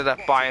 I ended up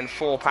buying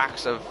 4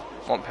 packs of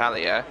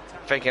Montpellier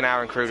thinking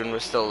Aaron Cruden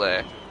was still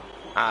there,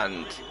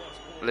 and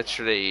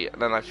literally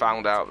then I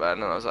found out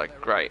then, and I was like,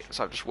 great,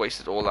 so I've just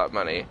wasted all that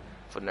money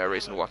for no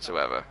reason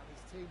whatsoever.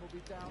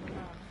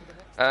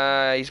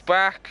 He's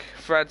back,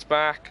 Fred's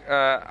back.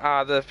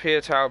 The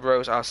Piutau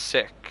bros are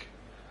sick.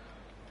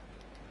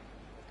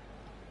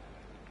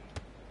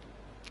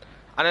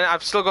 And then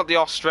I've still got the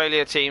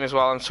Australia team as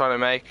well I'm trying to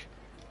make.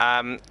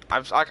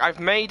 I've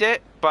made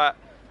it, but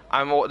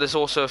there's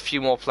also a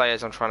few more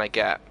players I'm trying to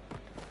get.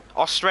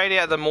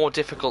 Australia are the more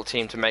difficult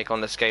team to make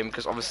on this game,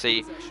 because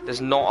obviously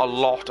there's not a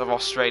lot of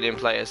Australian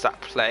players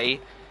that play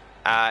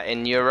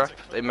in Europe.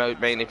 They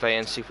mainly play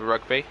in Super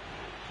Rugby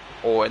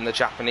or in the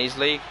Japanese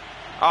league.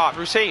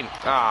 Routine.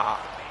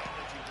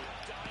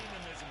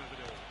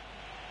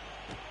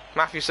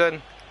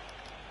 Matthewson.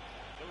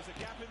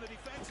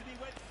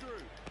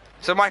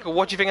 So, Michael,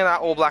 what do you think of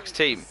that All Blacks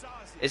team?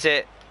 Is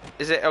it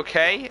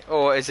okay,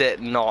 or is it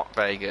not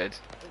very good?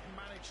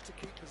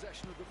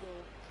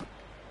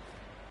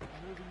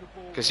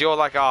 Because you're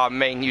like our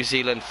main New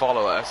Zealand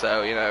follower,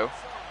 so, you know,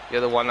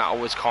 you're the one that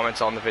always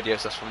comments on the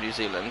videos that's from New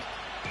Zealand.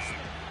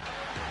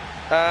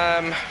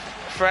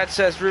 Fred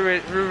says,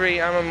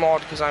 Ruri, I'm a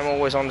mod because I'm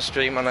always on the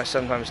stream and I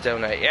sometimes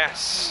donate.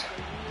 Yes.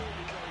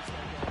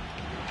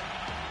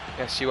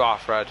 Yes, you are,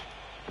 Fred.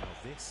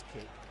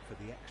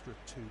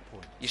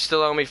 You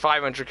still owe me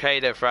 500k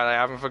there, Fred. I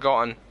haven't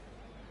forgotten.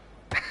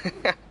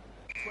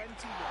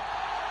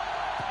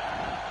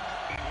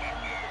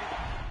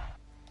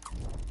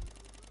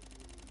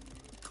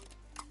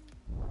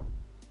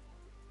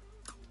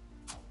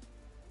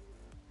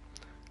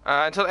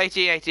 Until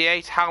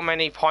 1888, how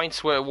many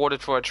points were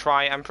awarded for a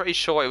try? I'm pretty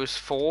sure it was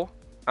 4.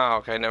 Oh,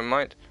 okay, never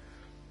mind.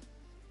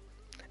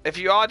 If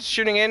you are just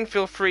tuning in,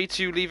 feel free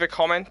to leave a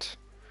comment,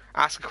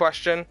 ask a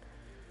question.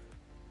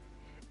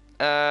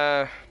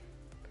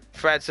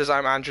 Fred says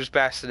I'm Andrew's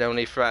best and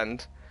only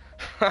friend.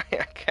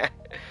 Okay.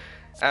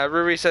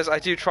 Ruri says, I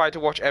do try to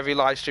watch every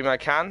live stream I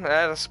can.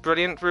 That's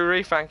brilliant,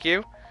 Ruri, thank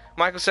you.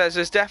 Michael says,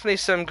 there's definitely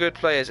some good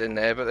players in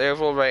there, but the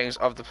overall ratings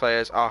of the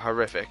players are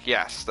horrific.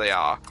 Yes, they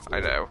are. I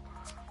know.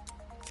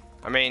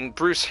 I mean,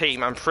 Bruce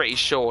Heem, I'm pretty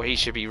sure he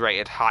should be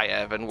rated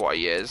higher than what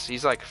he is.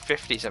 He's like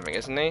 50-something,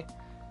 isn't he?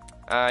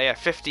 Yeah,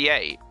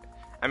 58.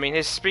 I mean,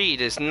 his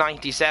speed is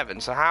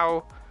 97, so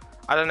how...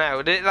 I don't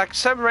know. Like,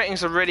 some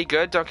ratings are really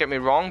good, don't get me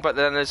wrong, but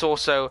then there's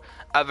also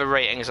other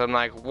ratings I'm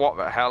like, what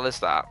the hell is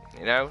that?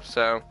 You know,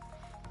 so...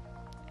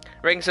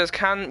 Ring says,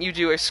 can you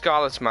do a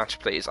Scarlet match,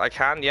 please? I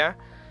can, yeah.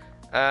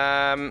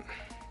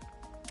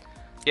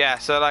 Yeah,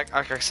 so like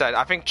I said,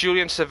 I think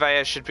Julian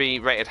Surveyor should be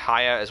rated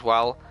higher as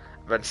well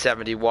than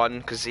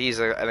 71, because he's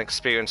an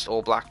experienced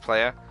All Black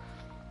player.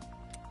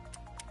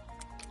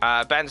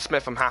 Ben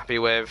Smith I'm happy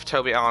with.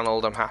 Toby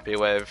Arnold I'm happy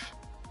with.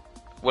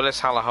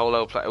 Willis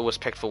Halaholo was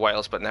picked for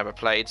Wales but never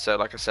played, so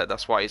like I said,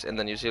 that's why he's in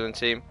the New Zealand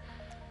team.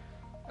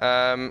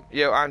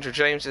 Yo, Andrew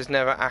James is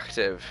never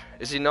active.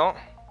 Is he not?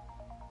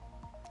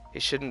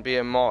 He shouldn't be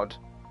a mod.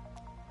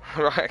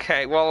 Right,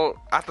 okay, well,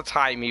 at the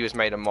time he was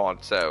made a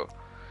mod, so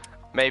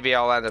maybe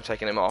I'll end up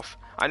taking him off.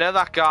 I know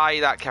that guy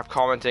that kept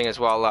commenting as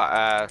well,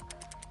 that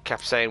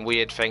kept saying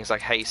weird things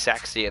like, hey,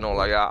 sexy and all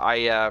like that.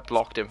 I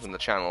blocked him from the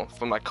channel,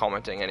 from like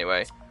commenting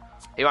anyway.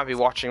 He might be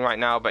watching right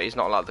now, but he's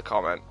not allowed to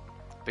comment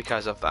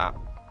because of that.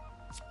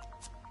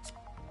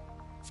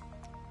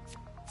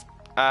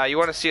 You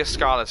want to see a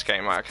Scarlet's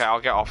game? Right, okay,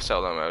 I'll get off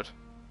solo mode.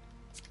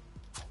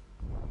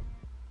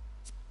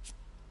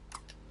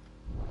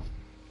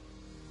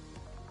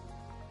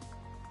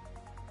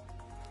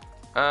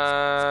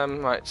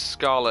 Right,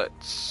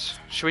 Scarlets.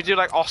 Should we do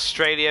like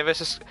Australia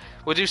versus...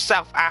 We'll do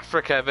South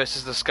Africa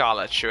versus the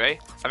Scarlets, should we?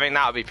 I think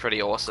that would be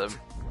pretty awesome.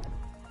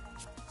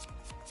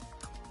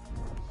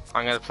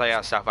 I'm going to play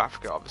out South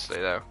Africa, obviously,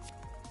 though.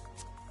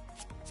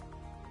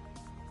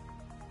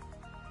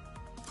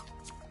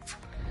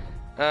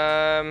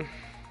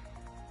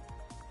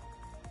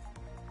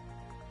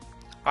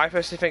 I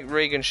personally think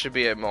Regan should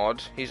be a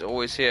mod. He's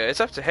always here. It's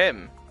up to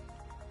him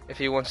if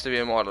he wants to be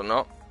a mod or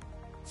not.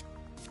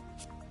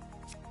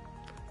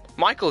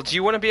 Michael, do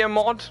you want to be a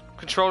mod?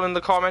 Controlling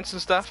the comments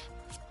and stuff?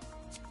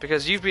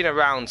 Because you've been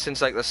around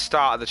since like the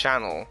start of the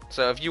channel.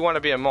 So if you want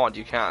to be a mod,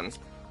 you can.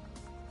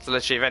 So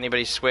literally if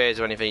anybody swears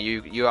or anything,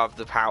 you have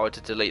the power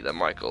to delete them,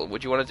 Michael.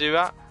 Would you want to do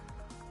that?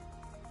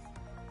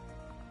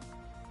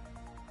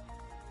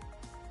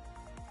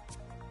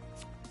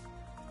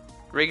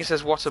 Regan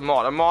says, what's a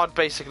mod? A mod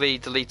basically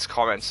deletes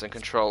comments and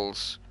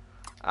controls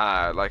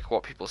like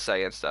what people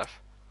say and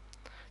stuff.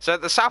 So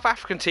the South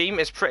African team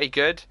is pretty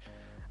good.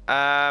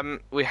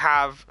 We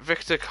have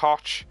Victor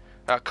Koch,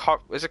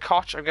 is it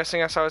Koch? I'm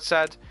guessing that's how it's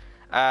said.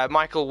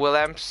 Michael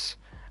Willems,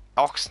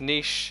 Ox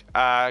Niche,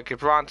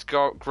 Gebrant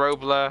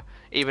Grobler,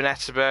 Eben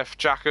Etzeberth,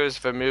 Jackers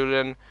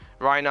Vermeulen,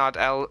 Reinhard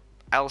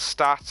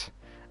Elstadt,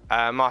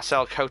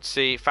 Marcel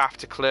Coetzee, Faf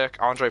de Klerk,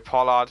 Andre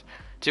Pollard,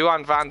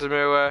 Duan van der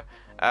Merwe,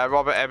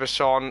 Robert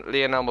Eberson,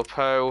 Lionel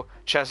Mapo,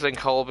 Cheslin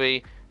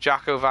Colby,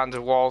 Jacco van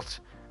der Walt,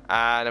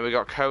 and then we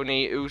got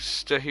Coney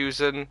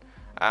Oosterhuizen,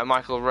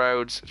 Michael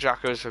Rhodes,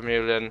 Jacques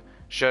Vermeulen,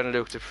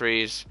 Jean-Luc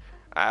Depries,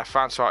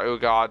 Francois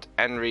Ugard,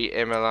 Henry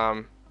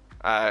Imelam,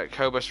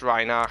 Cobus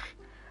Reinach,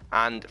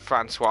 and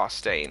Francois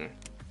Stein.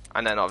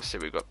 And then obviously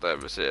we've got the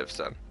reserves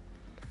then.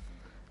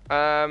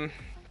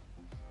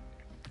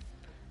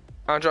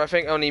 Andrew, I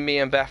think only me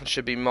and Beth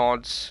should be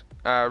mods.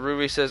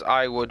 Ruri says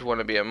I would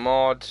want to be a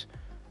mod.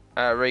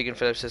 Regan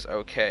Phillips says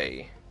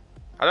okay.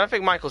 I don't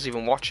think Michael's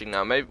even watching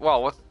now. Maybe.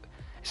 Well,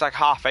 it's like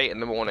 8:30 in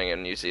the morning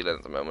in New Zealand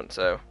at the moment,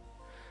 so.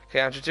 Okay,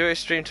 Andrew, do a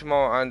stream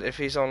tomorrow, and if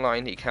he's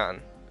online, he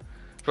can.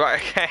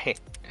 Right, okay.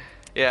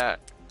 Yeah,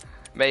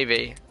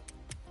 maybe.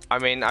 I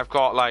mean, I've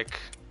got, like...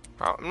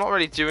 I'm not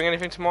really doing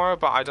anything tomorrow,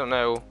 but I don't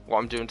know what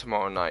I'm doing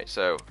tomorrow night,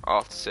 so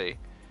I'll have to see.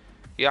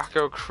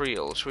 Yako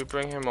Creel, should we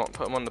bring him on,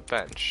 put him on the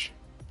bench?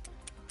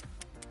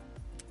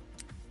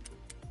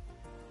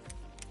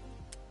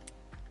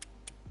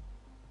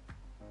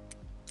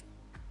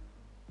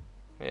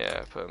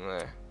 Yeah, put him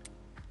there.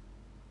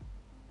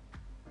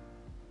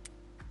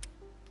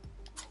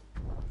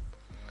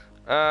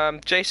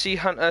 JC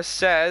Hunter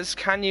says,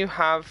 can you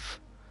have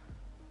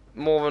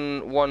more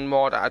than one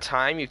mod at a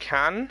time? You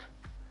can.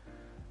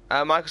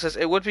 Michael says,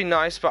 it would be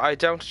nice, but I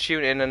don't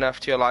tune in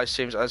enough to your live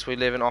streams as we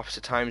live in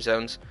opposite time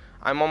zones.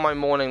 I'm on my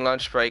morning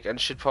lunch break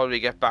and should probably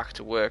get back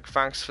to work.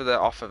 Thanks for the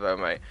offer though,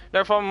 mate.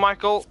 No problem,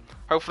 Michael.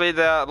 Hopefully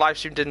the live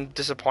stream didn't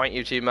disappoint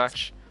you too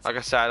much. Like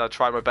I said, I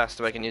tried my best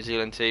to make a New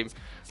Zealand team.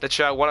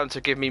 Literally, I want them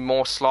to give me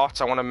more slots.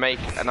 I want to make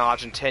an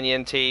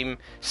Argentinian team,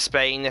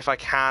 Spain if I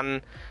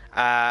can.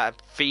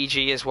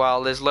 Fiji as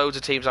well. There's loads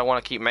of teams I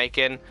want to keep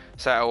making.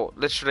 So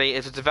literally,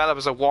 if the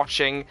developers are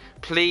watching,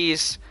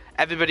 please,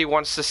 everybody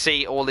wants to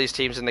see all these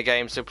teams in the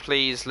game, so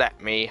please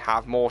let me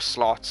have more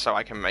slots so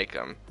I can make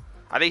them.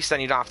 At least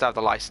then you don't have to have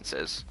the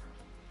licenses.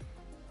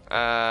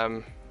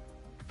 Probably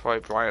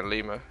Brian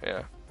Lima,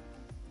 yeah.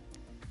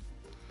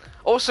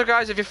 Also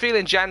guys, if you're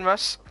feeling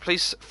generous,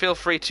 please feel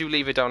free to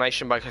leave a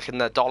donation by clicking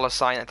the $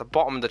 sign at the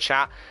bottom of the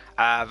chat.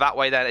 That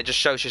way then it just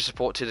shows your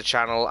support to the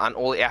channel and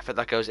all the effort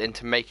that goes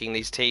into making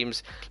these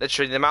teams.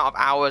 Literally the amount of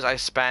hours I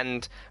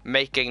spend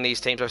making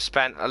these teams, I've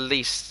spent at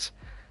least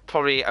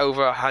probably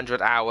over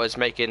 100 hours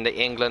making the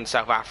England,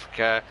 South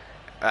Africa,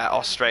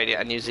 Australia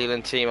and New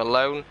Zealand team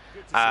alone.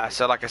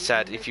 So like I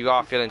said, if you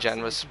are feeling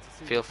generous,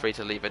 feel free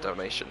to leave a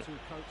donation.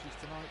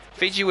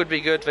 Fiji would be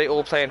good, they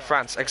all play in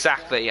France.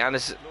 Exactly, and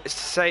it's the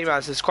same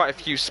as there's quite a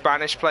few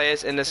Spanish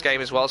players in this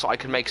game as well, so I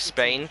can make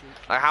Spain.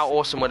 Like, how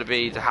awesome would it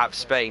be to have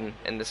Spain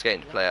in this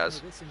game to play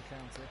as?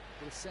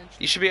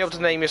 You should be able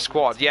to name your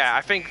squad. Yeah,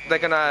 I think they're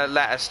going to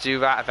let us do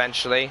that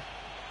eventually.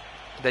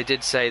 They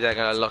did say they're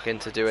going to look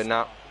into doing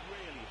that.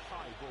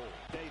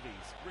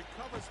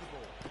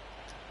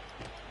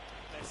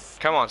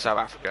 Come on, South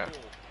Africa.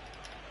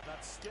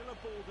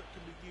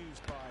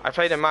 I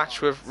played a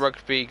match with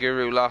Rugby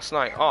Guru last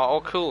night.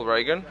 Oh, cool,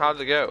 Reagan. How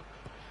did it go?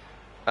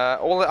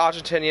 All the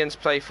Argentinians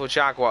play for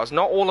Jaguars.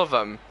 Not all of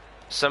them.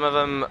 Some of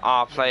them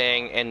are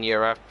playing in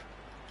Europe.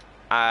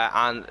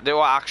 And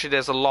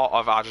there's a lot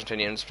of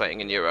Argentinians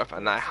playing in Europe,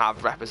 and I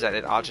have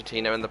represented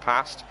Argentina in the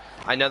past.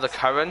 I know the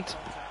current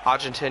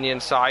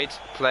Argentinian side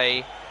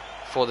play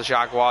for the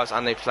Jaguars,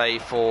 and they play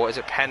for, is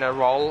it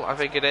Penarol, I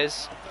think it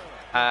is?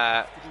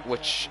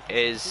 Which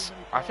is,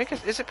 I think,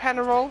 is it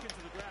Penarol?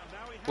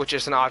 Which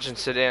is an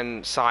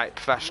Argentinian side,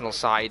 professional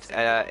side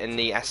in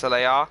the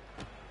SLAR.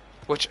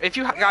 Which, if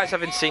you guys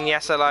haven't seen the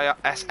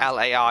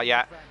SLAR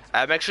yet,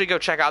 make sure you go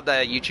check out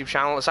their YouTube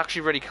channel. It's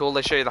actually really cool.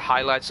 They show you the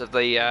highlights of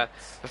the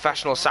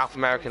professional South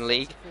American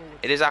League.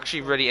 It is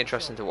actually really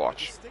interesting to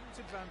watch.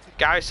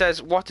 Gary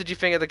says, what did you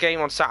think of the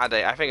game on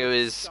Saturday? I think it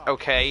was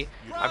okay.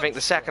 I think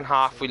the second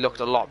half we looked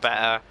a lot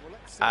better.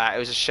 It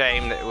was a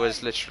shame that it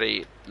was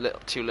literally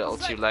too little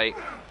too late.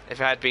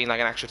 If it had been like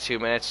an extra 2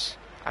 minutes,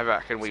 I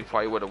reckon we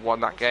probably would have won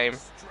that game.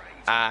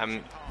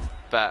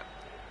 But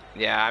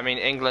yeah, I mean,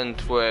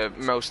 England were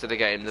most of the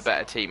game the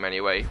better team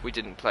anyway. We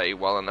didn't play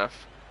well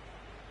enough.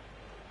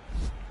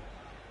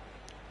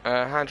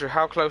 Andrew,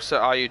 how closer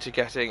are you to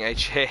getting a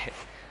cheer?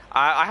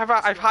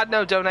 I've had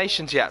no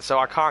donations yet, so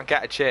I can't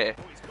get a cheer.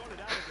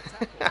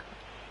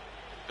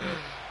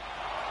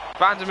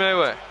 Van der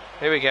Merwe,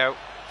 here we go.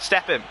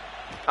 Step him.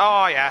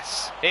 Oh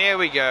yes, here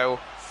we go.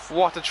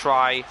 What a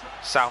try,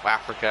 South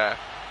Africa.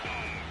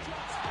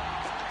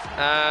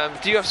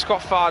 Do you have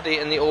Scott Fardy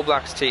in the All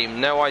Blacks team?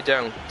 No, I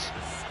don't.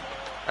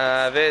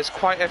 There's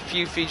quite a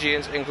few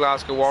Fijians in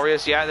Glasgow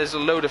Warriors. Yeah, there's a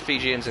load of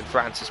Fijians in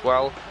France as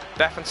well.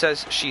 Bethan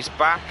says she's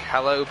back.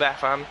 Hello,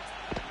 Bethan.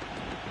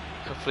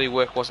 Hopefully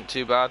work wasn't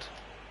too bad.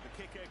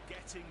 The kicker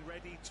getting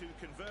ready to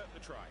convert the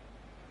try.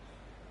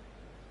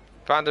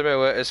 Van der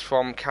Merwe is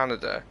from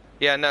Canada.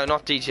 Yeah, no,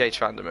 not DTH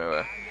Van der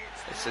Merwe.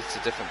 It's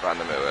a different Van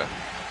der Merwe.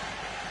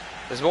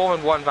 There's more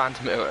than one Van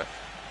der Merwe.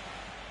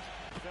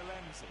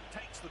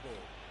 Takes the ball.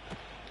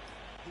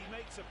 He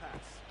makes a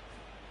pass.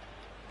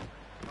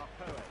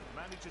 Marpoe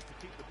manages to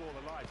keep the ball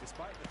alive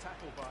despite the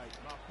tackle by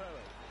Marpoe.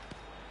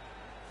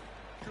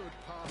 Good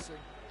passing.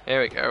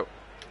 Here we go.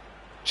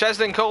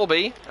 Cheslin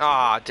Colby.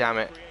 Ah, damn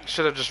it.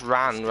 Should have just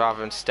ran rather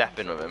than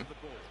stepping with him.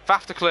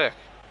 Faf de Klerk.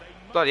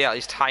 Bloody hell,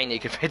 he's tiny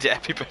compared to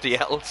everybody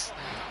else.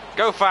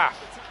 Go Faf.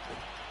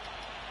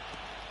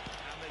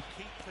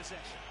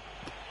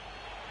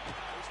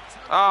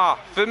 Ah,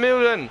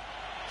 Vermeulen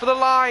for the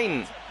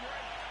line.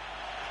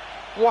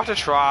 What a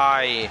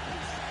try.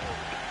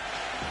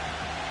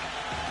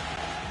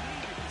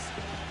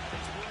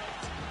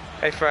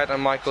 Hey Fred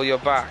and Michael, you're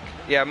back.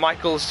 Yeah,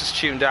 Michael's just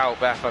tuned out,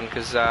 Bethan,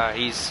 because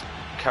he's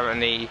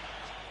currently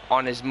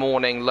on his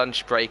morning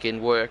lunch break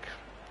in work.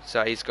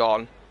 So he's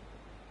gone.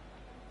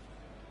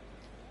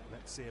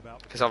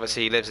 Because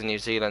obviously he lives in New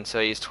Zealand,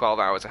 so he's 12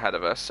 hours ahead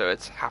of us, so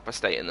it's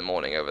 8:30 in the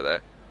morning over there.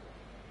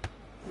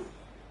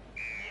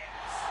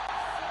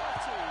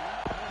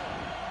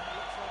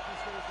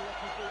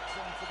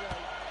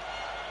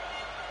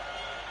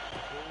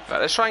 But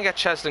let's try and get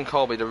Cheslin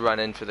Colby to run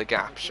in for the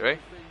gap, shall we?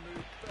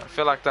 I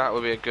feel like that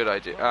would be a good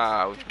idea.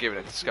 Ah, we've given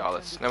it to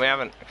Scarlets. No, we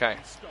haven't. Okay.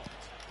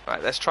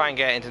 Right, let's try and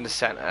get into the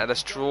centre.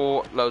 Let's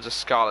draw loads of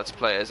Scarlets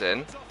players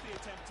in.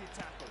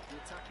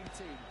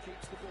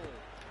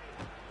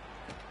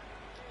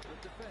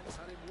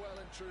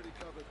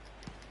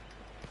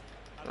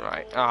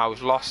 Right. Ah,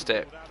 we've lost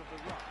it.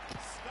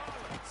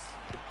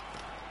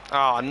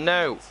 Oh,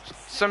 no.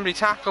 Somebody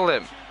tackle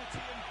him.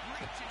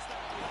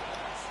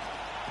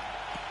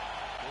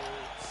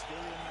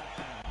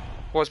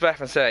 What's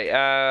Bethan say?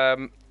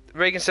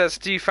 Reagan says,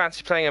 do you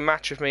fancy playing a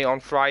match with me on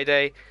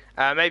Friday?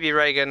 Maybe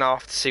Reagan, I'll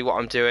have to see what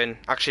I'm doing.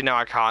 Actually, no,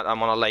 I can't.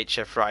 I'm on a late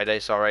shift Friday,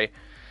 sorry.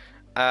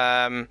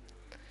 Bethan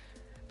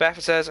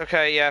says,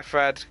 okay, yeah,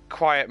 Fred,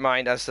 quiet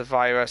mind as the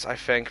virus. I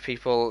think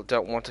people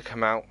don't want to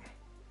come out.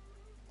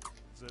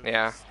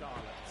 Yeah.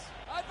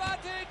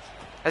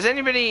 Has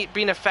anybody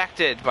been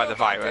affected by the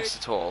virus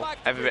at all?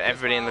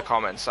 Everybody in the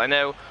comments. I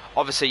know,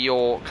 obviously,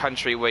 your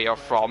country where you're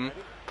from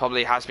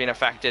probably has been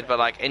affected, but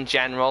like in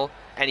general,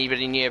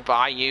 anybody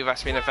nearby you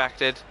that's been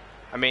affected?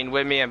 I mean,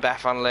 where me and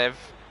Bethan live,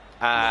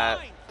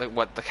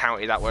 the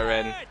county that we're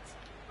in,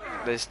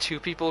 there's 2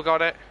 people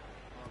got it.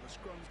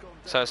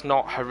 so it's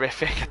not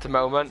horrific at the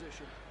moment.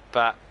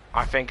 But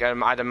I think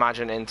I'd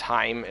imagine in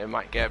time it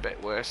might get a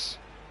bit worse.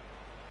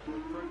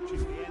 Approaching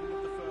the end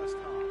of the first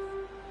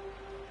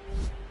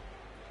half.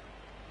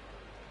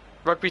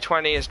 Rugby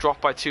 20 has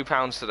dropped by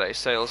 £2 today.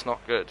 Sales not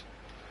good.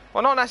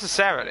 Well, not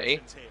necessarily.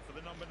 Here for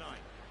the number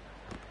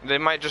 9. They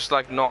might just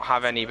like not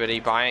have anybody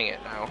buying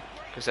it now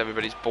because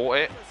everybody's bought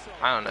it.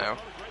 I don't know.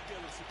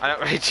 I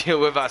don't really deal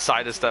with that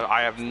side of stuff.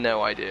 I have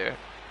no idea.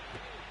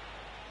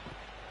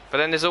 But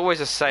then there's always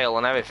a sale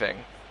on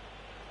everything.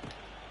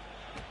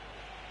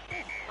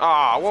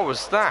 Ah, what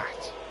was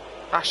that?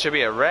 That should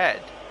be a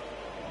red.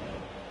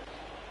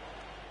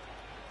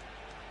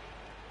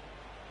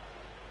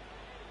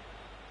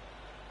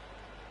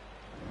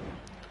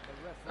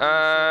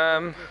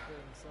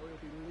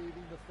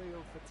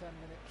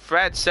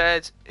 Fred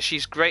said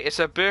she's great. It's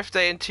her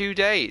birthday in 2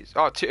 days.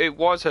 Oh, it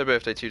was her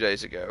birthday 2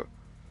 days ago.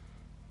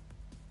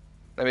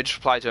 Let me just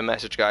reply to a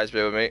message, guys.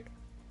 Bear with me.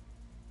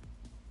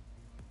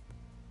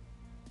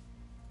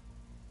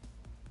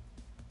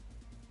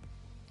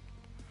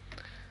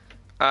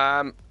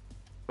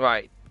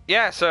 Right.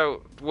 Yeah,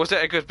 so, was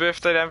it a good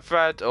birthday then,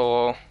 Fred,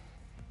 or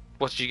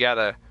what did you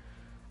gather?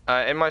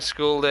 In my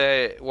school,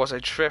 there was a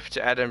trip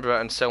to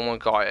Edinburgh and someone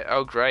got it.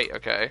 Oh, great,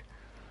 okay.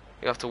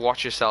 You have to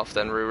watch yourself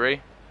then,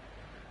 Ruri.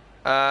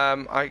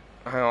 Hang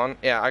on.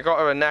 Yeah, I got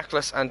her a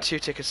necklace and 2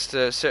 tickets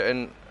to a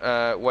certain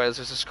Wales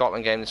vs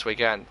Scotland game this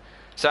weekend.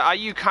 So are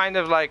you kind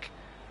of like,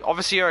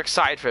 obviously you're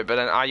excited for it, but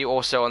then are you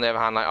also on the other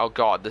hand like, oh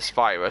god, this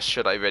virus,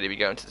 should I really be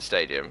going to the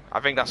stadium?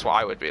 I think that's what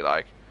I would be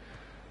like.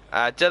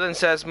 Dylan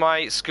says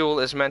my school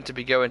is meant to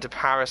be going to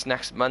Paris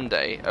next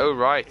Monday. Oh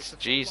right,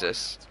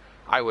 Jesus.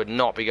 I would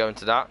not be going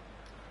to that.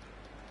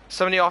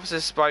 Some of the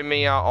offices by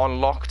me are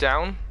on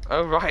lockdown.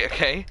 Oh right,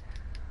 okay.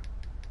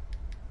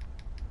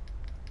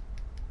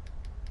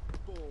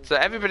 So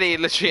everybody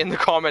literally in the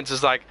comments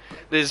is like,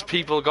 there's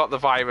people got the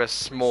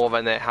virus more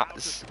than it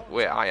has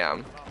where I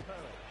am.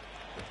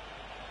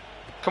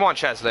 Come on,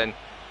 Cheslin.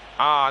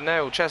 Ah,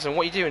 no, Cheslin,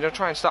 what are you doing? Don't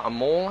try and start a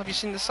maul. Have you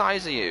seen the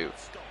size of you?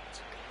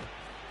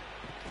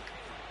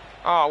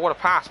 Oh, what a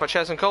pass by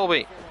Cheslin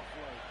Colby.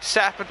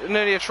 Set up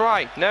nearly a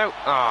try. No.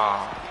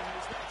 Ah.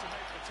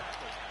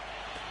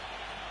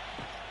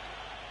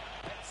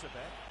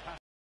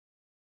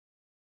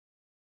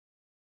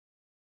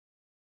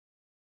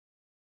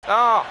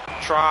 Oh,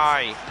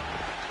 try.